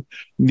soon,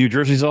 New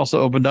Jersey's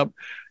also opened up,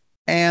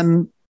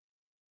 and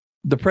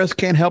the press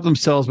can't help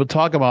themselves but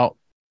talk about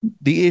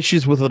the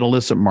issues with an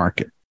illicit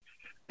market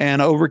and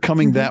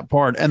overcoming that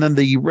part. And then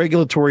the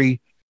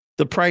regulatory,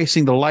 the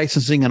pricing, the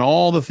licensing, and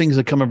all the things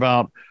that come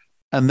about.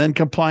 And then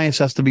compliance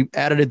has to be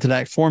added into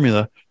that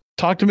formula.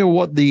 Talk to me about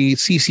what the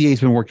CCA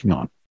has been working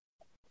on.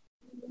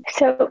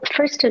 So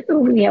first,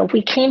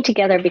 we came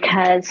together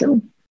because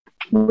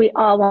we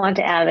all want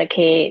to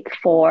advocate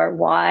for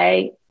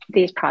why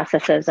these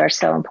processes are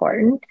so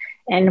important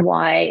and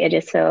why it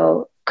is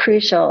so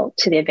crucial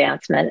to the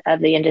advancement of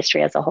the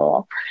industry as a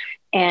whole.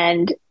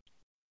 And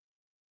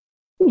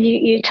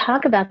you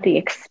talk about the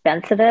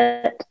expense of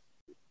it,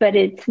 but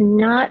it's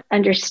not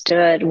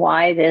understood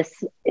why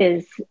this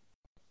is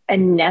a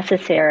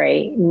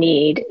necessary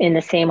need in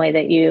the same way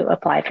that you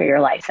apply for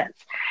your license.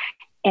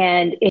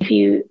 And if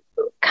you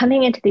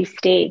coming into these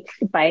states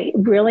by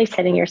really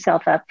setting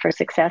yourself up for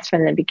success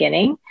from the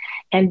beginning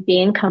and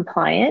being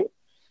compliant,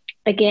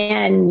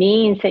 again,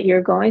 means that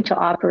you're going to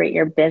operate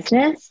your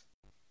business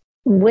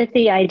with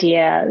the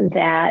idea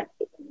that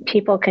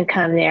people can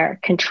come there,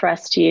 can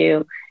trust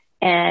you,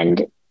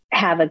 and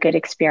have a good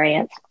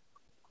experience.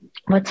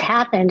 what's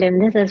happened,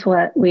 and this is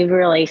what we've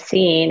really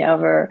seen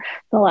over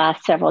the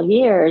last several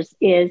years,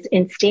 is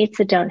in states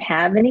that don't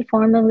have any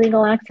form of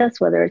legal access,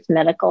 whether it's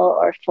medical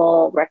or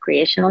full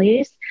recreational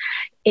use,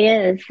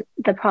 is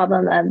the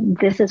problem of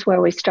this is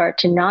where we start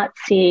to not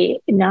see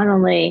not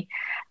only,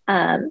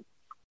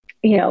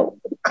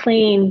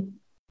 clean,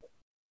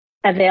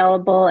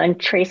 available and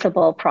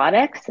traceable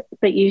products,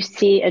 but you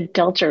see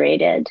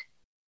adulterated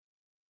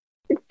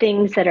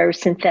things that are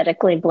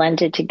synthetically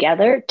blended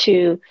together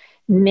to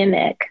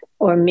mimic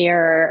or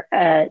mirror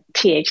a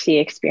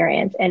THC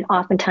experience. And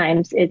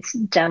oftentimes it's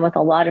done with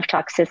a lot of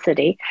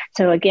toxicity.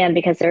 So again,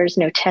 because there's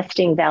no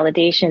testing,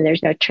 validation,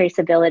 there's no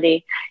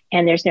traceability,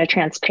 and there's no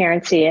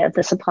transparency of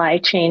the supply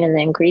chain and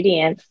the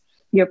ingredients,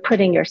 you're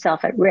putting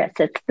yourself at risk.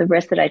 It's the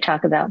risk that I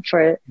talk about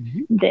for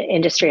the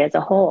industry as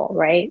a whole,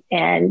 right?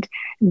 And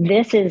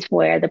this is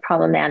where the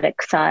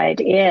problematic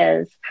side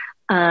is.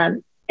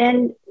 And,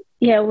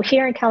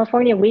 here in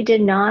California, we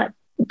did not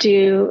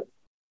do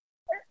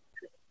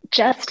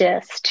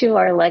justice to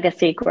our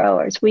legacy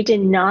growers. We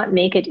did not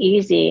make it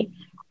easy.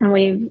 And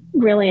we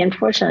really,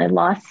 unfortunately,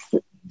 lost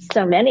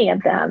so many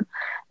of them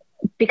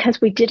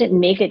because we didn't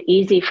make it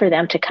easy for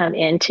them to come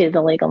into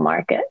the legal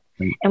market.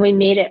 And we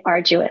made it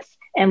arduous.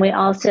 And we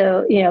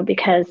also,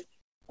 because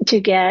to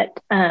get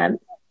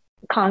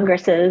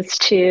Congresses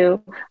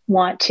to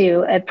want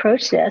to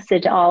approach this,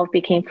 it all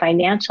became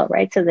financial,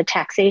 right? So the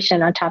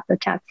taxation on top of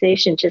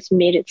taxation just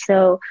made it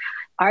so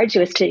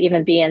arduous to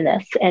even be in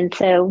this. And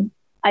so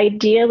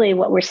ideally,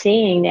 what we're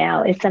seeing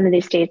now is some of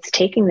these states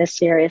taking this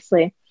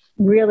seriously,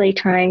 really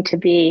trying to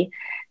be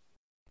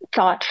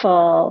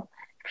thoughtful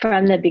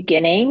from the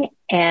beginning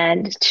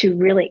and to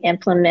really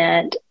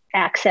implement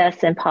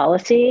access and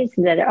policies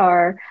that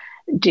are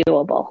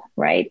doable,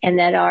 right? And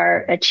that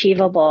are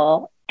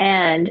achievable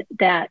and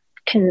that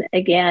can,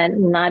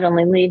 again, not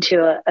only lead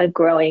to a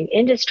growing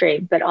industry,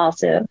 but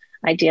also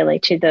ideally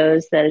to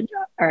those that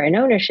are in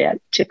ownership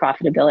to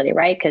profitability,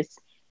 right? Because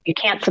you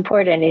can't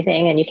support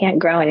anything and you can't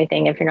grow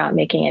anything if you're not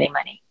making any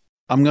money.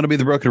 I'm going to be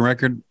the broken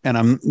record.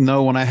 And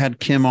when I had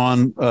Kim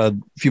on a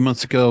few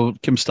months ago,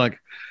 Kim Stuck,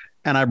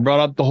 and I brought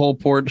up the whole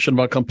portion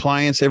about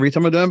compliance every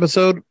time I do an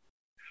episode.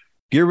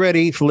 Get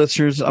ready for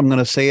listeners. I'm going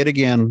to say it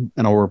again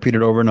and I'll repeat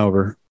it over and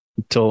over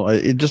until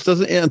it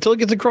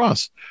gets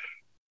across.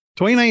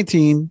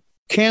 2019,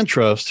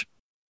 CannTrust,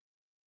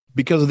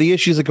 because of the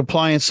issues of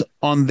compliance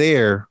on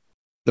there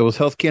was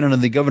Health Canada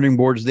and the governing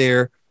boards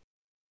there,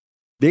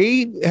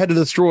 they had to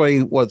destroy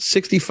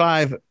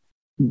 $65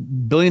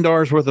 billion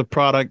worth of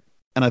product,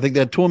 and I think they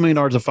had $12 million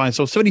of fines.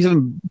 So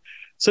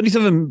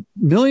 $77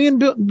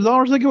 million,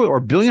 I think, or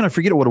billion, I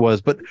forget what it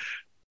was, but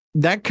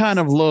that kind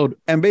of load,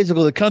 and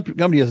basically the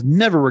company has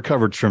never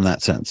recovered from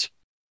that since.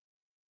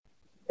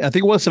 I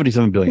think it was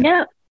 $77 billion.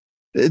 No,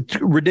 it's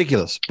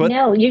ridiculous. But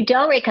no, you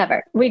don't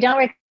recover. We don't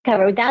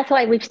recover. That's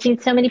why we've seen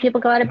so many people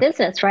go out of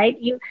business, right?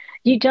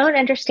 You don't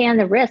understand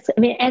the risks.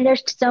 I mean, and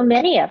there's so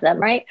many of them,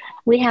 right?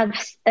 We have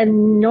an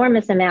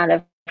enormous amount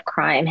of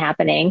crime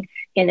happening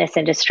in this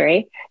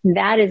industry.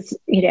 That is,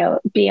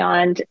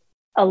 beyond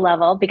a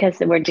level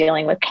because we're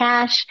dealing with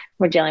cash,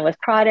 we're dealing with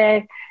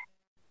product.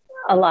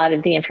 A lot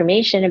of the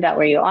information about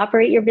where you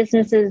operate your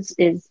businesses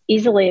is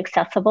easily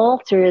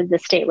accessible through the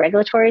state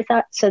regulatory.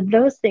 So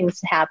those things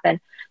happen.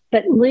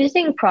 But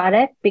losing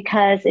product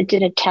because it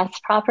didn't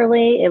test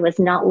properly, it was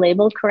not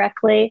labeled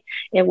correctly,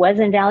 it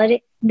wasn't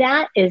validated,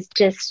 that is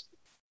just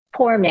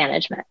poor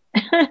management.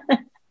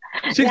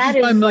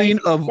 $65 million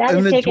of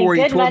inventory,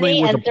 good $12 money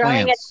million worth and of throwing it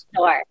in plants. the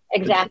store.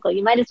 Exactly.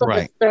 You might as well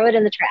just throw it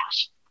in the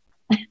trash.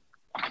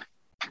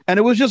 And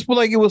it was just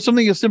like, it was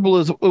something as simple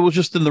as it was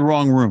just in the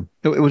wrong room.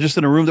 It was just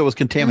in a room that was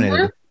contaminated.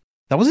 Mm-hmm.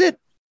 That was it.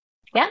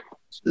 Yeah,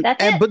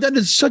 that's it. But that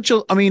is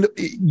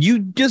you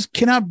just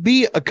cannot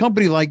be a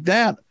company like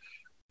that.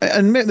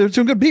 And there's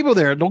some good people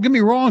there. Don't get me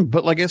wrong.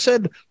 But like I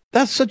said,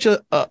 that's such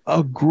a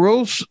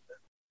gross,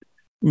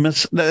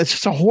 that's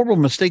just a horrible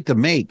mistake to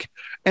make.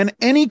 And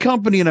any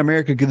company in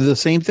America could do the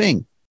same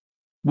thing,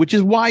 which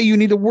is why you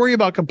need to worry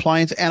about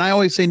compliance. And I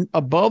always say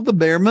above the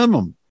bare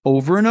minimum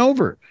over and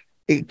over.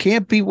 It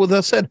can't be what I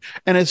said.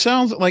 And it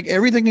sounds like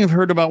everything you've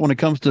heard about when it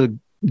comes to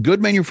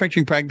good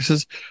manufacturing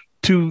practices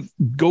to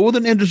go with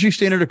an industry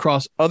standard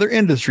across other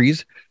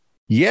industries.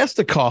 Yes,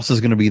 the cost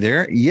is going to be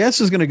there. Yes,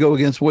 it's going to go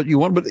against what you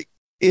want, but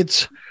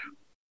it's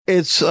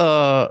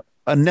a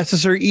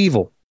necessary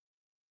evil.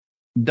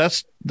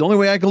 That's the only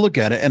way I can look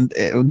at it. And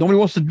nobody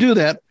wants to do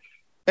that.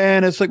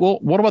 And it's like, well,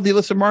 what about the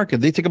illicit market?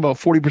 They take about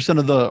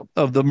 40%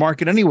 of the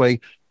market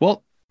anyway.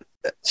 Well,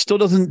 still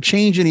doesn't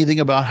change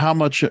anything about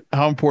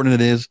how important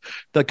it is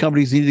that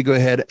companies need to go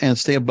ahead and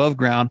stay above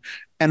ground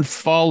and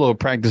follow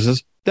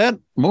practices that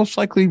most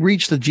likely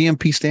reach the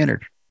GMP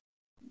standard.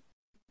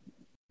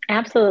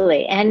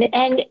 Absolutely. And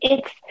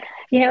it's,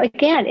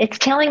 again, it's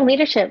telling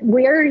leadership,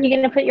 where are you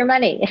going to put your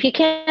money? If you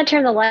can't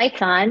turn the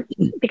lights on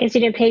because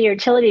you didn't pay your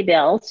utility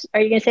bills,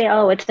 are you going to say,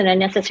 oh, it's an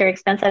unnecessary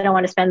expense, I don't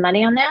want to spend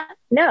money on that?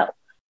 No.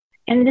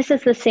 And this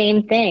is the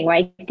same thing,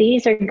 right?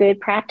 These are good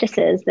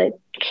practices that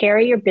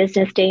carry your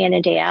business day in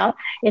and day out.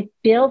 It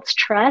builds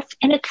trust,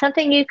 and it's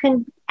something you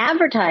can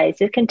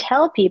advertise. It can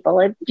tell people.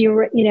 If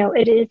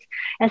it is,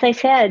 as I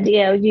said,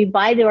 you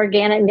buy the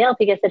organic milk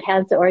because it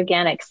has the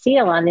organic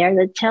seal on there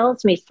that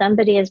tells me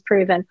somebody has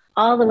proven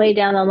all the way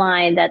down the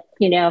line that,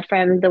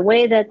 from the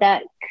way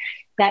that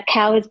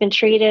cow has been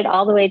treated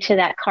all the way to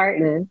that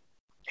carton,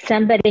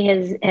 somebody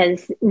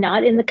has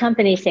not in the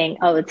company saying,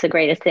 oh, it's the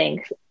greatest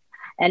thing,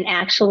 and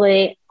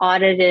actually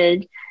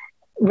audited,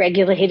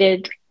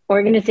 regulated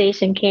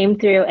organization came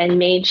through and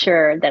made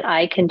sure that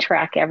I can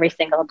track every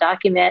single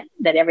document,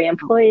 that every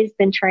employee's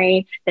been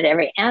trained, that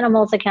every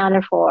animal's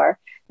accounted for,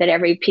 that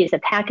every piece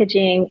of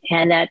packaging,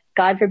 and that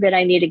God forbid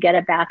I need to get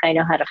it back, I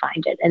know how to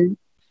find it. And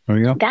there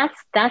you go.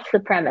 That's the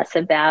premise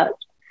about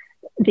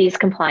these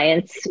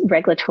compliance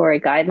regulatory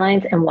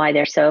guidelines and why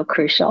they're so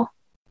crucial.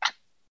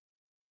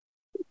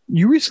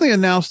 You recently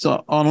announced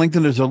on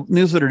LinkedIn there's a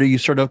newsletter that you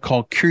started up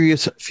called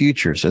Curious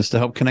Futures. It's to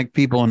help connect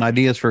people and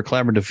ideas for a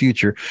collaborative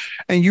future.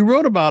 And you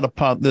wrote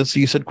about this.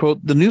 You said,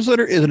 quote, the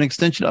newsletter is an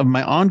extension of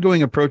my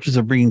ongoing approaches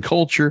of bringing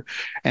culture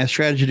and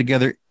strategy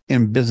together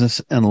in business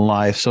and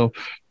life. So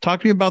talk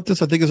to me about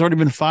this. I think there's already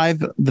been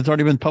 5 that's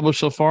already been published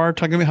so far.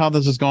 Talk to me how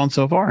this has gone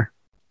so far.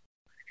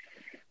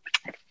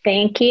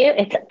 Thank you.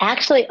 It's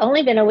actually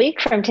only been a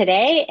week from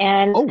today.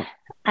 And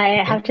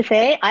I have to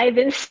say, I've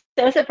been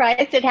so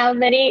surprised at how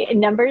many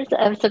numbers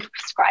of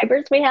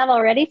subscribers we have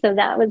already. So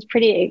that was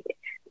pretty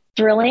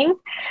thrilling.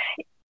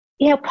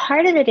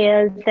 Part of it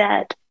is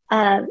that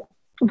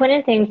one of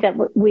the things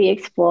that we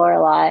explore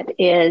a lot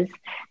is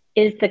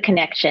the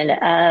connection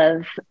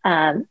of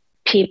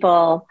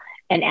people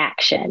and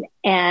action.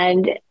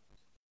 And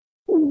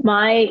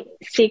my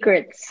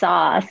secret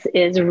sauce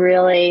is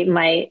really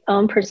my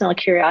own personal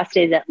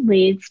curiosity that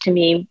leads to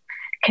me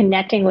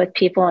connecting with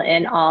people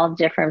in all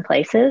different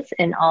places,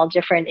 in all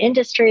different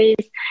industries.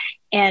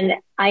 And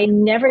I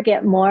never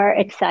get more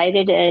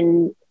excited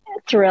and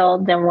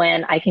thrilled than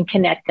when I can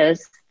connect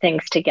those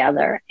things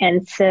together.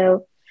 And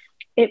so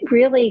it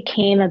really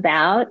came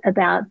about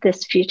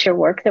this future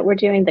work that we're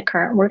doing, the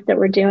current work that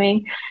we're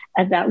doing,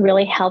 about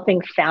really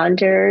helping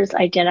founders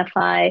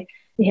identify,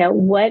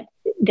 what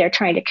they're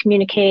trying to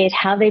communicate,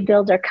 how they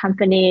build their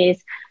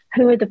companies,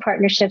 who are the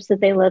partnerships that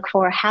they look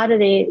for, how do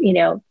they,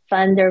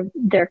 fund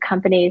their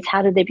companies,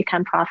 how do they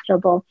become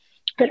profitable,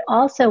 but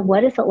also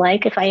what is it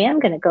like if I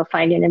am going to go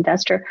find an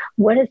investor?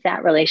 What does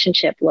that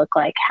relationship look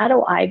like? How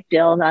do I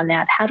build on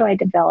that? How do I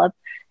develop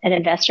an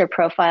investor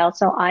profile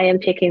so I am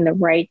picking the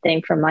right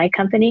thing for my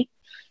company?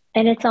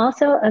 And it's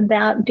also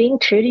about being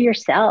true to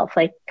yourself.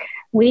 Like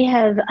we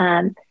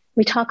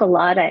talk a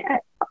lot.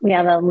 We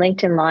have a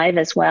LinkedIn Live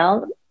as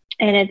well.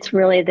 And it's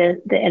really the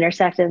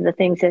intersect of the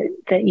things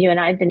that you and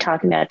I have been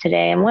talking about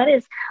today. And what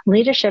is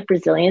leadership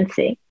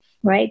resiliency,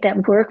 right?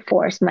 That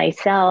workforce,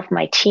 myself,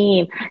 my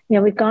team,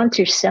 we've gone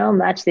through so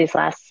much these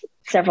last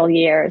several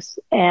years,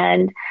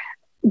 and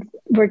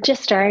we're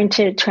just starting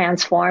to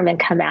transform and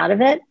come out of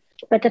it.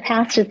 But the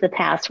past is the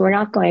past. We're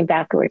not going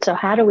backwards. So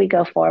how do we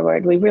go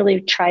forward? We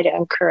really try to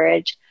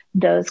encourage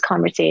those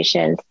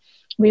conversations.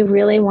 We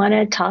really want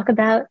to talk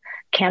about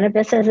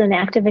cannabis as an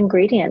active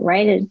ingredient,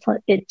 right?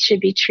 It should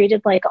be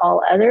treated like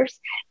all others.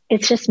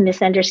 It's just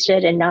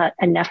misunderstood and not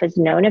enough is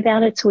known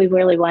about it. So we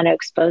really want to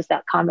expose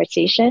that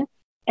conversation.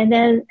 And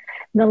then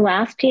the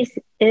last piece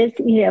is,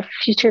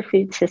 future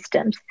food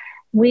systems.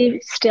 We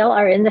still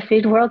are in the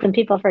food world and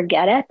people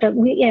forget it, but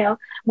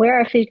where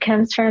our food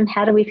comes from,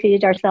 how do we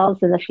feed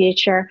ourselves in the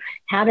future?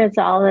 How does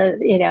all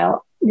of,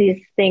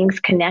 these things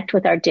connect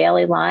with our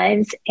daily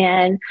lives?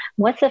 And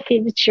what's the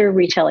future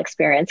retail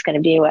experience going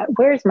to be?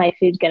 Where's my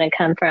food going to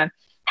come from?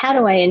 How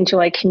do I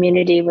enjoy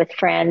community with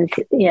friends?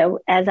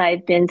 As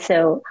I've been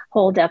so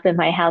holed up in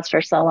my house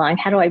for so long,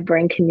 how do I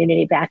bring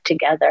community back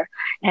together?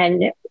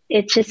 And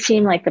it just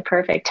seemed like the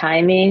perfect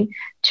timing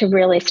to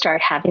really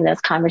start having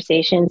those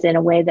conversations in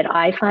a way that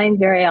I find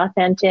very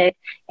authentic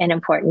and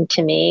important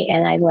to me.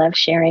 And I love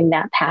sharing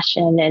that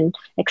passion and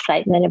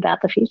excitement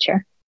about the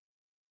future.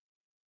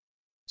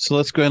 So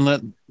let's go ahead and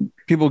let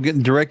people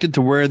get directed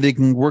to where they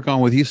can work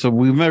on with you. So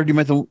we've already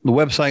met the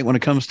website when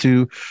it comes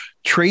to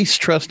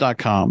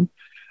TraceTrust.com.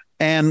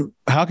 And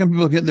how can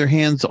people get their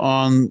hands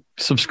on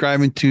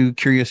subscribing to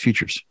Curious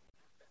Futures?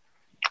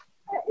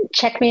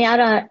 Check me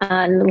out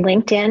on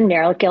LinkedIn,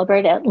 Merril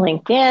Gilbert at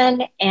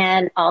LinkedIn.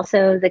 And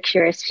also the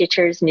Curious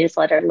Futures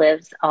newsletter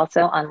lives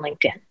also on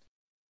LinkedIn.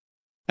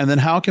 And then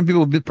how can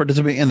people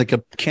participate in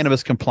the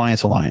Cannabis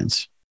Compliance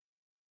Alliance?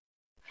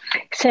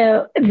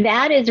 So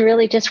that is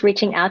really just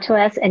reaching out to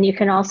us. And you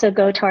can also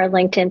go to our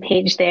LinkedIn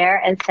page there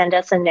and send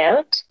us a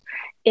note.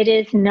 It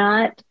is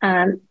not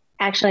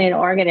actually an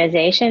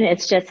organization.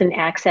 It's just an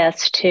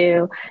access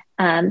to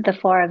the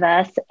 4 of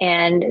us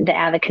and the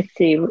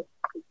advocacy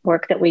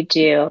work that we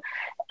do.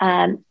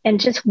 And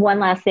just one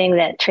last thing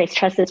that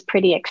TraceTrust is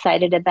pretty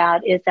excited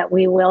about is that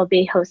we will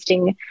be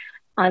hosting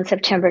on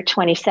September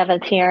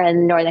 27th here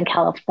in Northern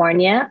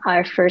California,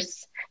 our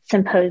first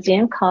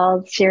symposium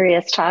called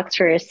Serious Talks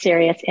for a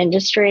Serious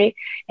Industry.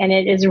 And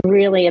it is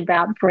really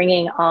about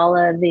bringing all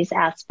of these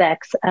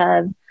aspects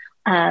of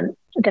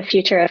the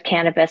future of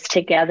cannabis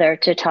together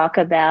to talk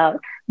about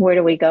where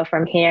do we go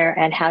from here,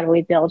 and how do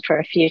we build for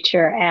a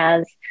future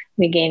as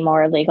we gain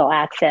more legal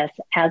access,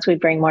 as we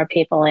bring more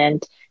people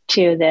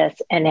into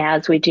this, and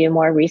as we do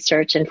more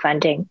research and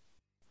funding.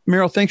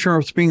 Merril, thanks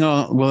for being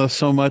on with us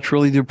so much.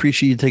 Really do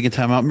appreciate you taking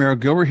time out. Merril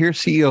Gilbert here,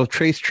 CEO of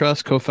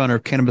TraceTrust, co-founder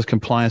of Cannabis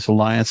Compliance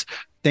Alliance.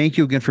 Thank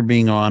you again for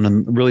being on,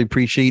 and really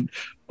appreciate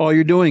all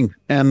you're doing.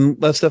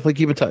 And let's definitely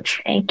keep in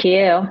touch. Thank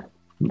you.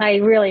 I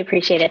really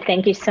appreciate it.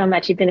 Thank you so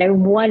much. You've been a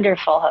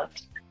wonderful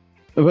host.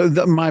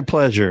 My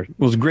pleasure. It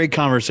was a great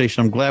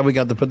conversation. I'm glad we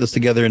got to put this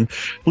together. And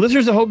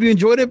listeners, I hope you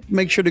enjoyed it.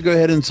 Make sure to go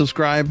ahead and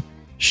subscribe.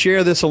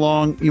 Share this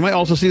along. You might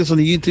also see this on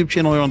the YouTube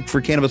channel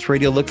for Cannabis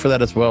Radio. Look for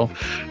that as well.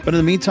 But in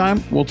the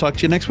meantime, we'll talk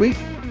to you next week.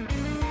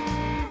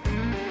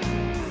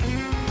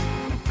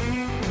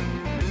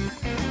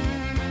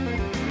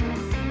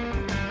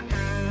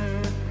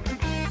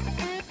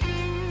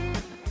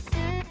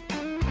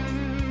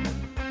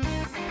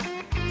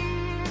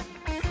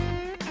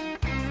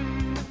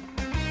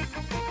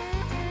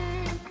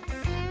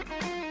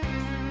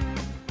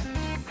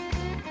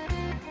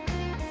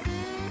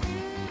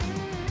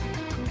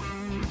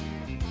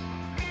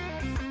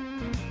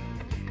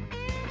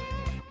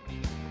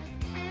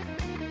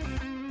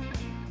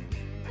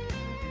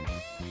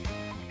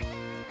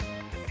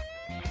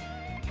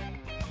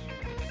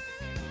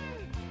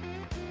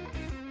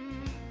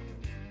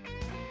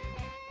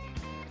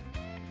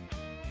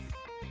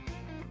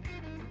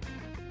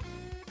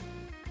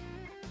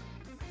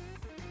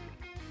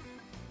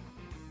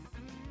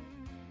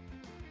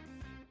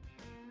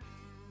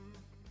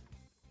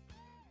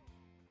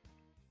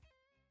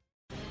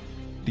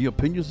 The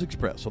opinions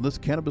expressed on this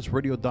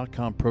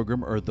CannabisRadio.com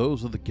program are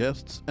those of the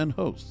guests and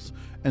hosts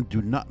and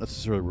do not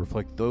necessarily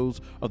reflect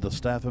those of the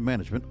staff and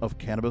management of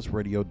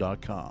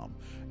CannabisRadio.com.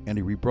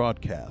 Any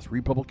rebroadcast,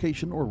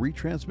 republication, or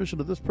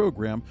retransmission of this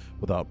program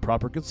without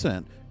proper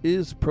consent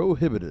is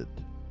prohibited.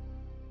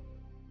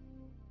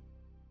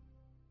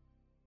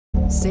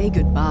 Say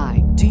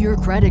goodbye to your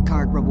credit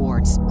card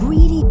rewards.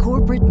 Greedy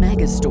corporate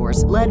mega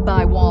stores, led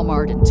by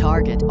Walmart and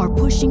Target, are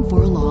pushing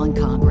for a law in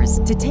Congress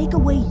to take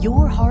away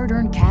your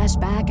hard-earned cash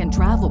back and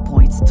travel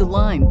points to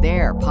line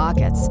their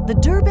pockets. The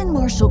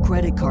Durbin-Marshall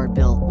credit card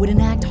bill would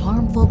enact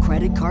harmful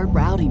credit card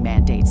routing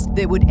mandates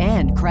that would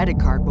end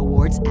credit card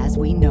rewards as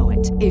we know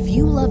it. If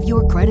you love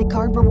your credit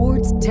card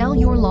rewards, tell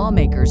your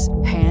lawmakers,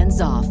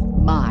 hands off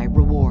my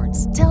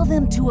rewards. Tell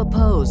them to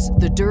oppose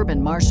the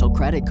Durbin-Marshall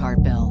credit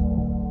card bill.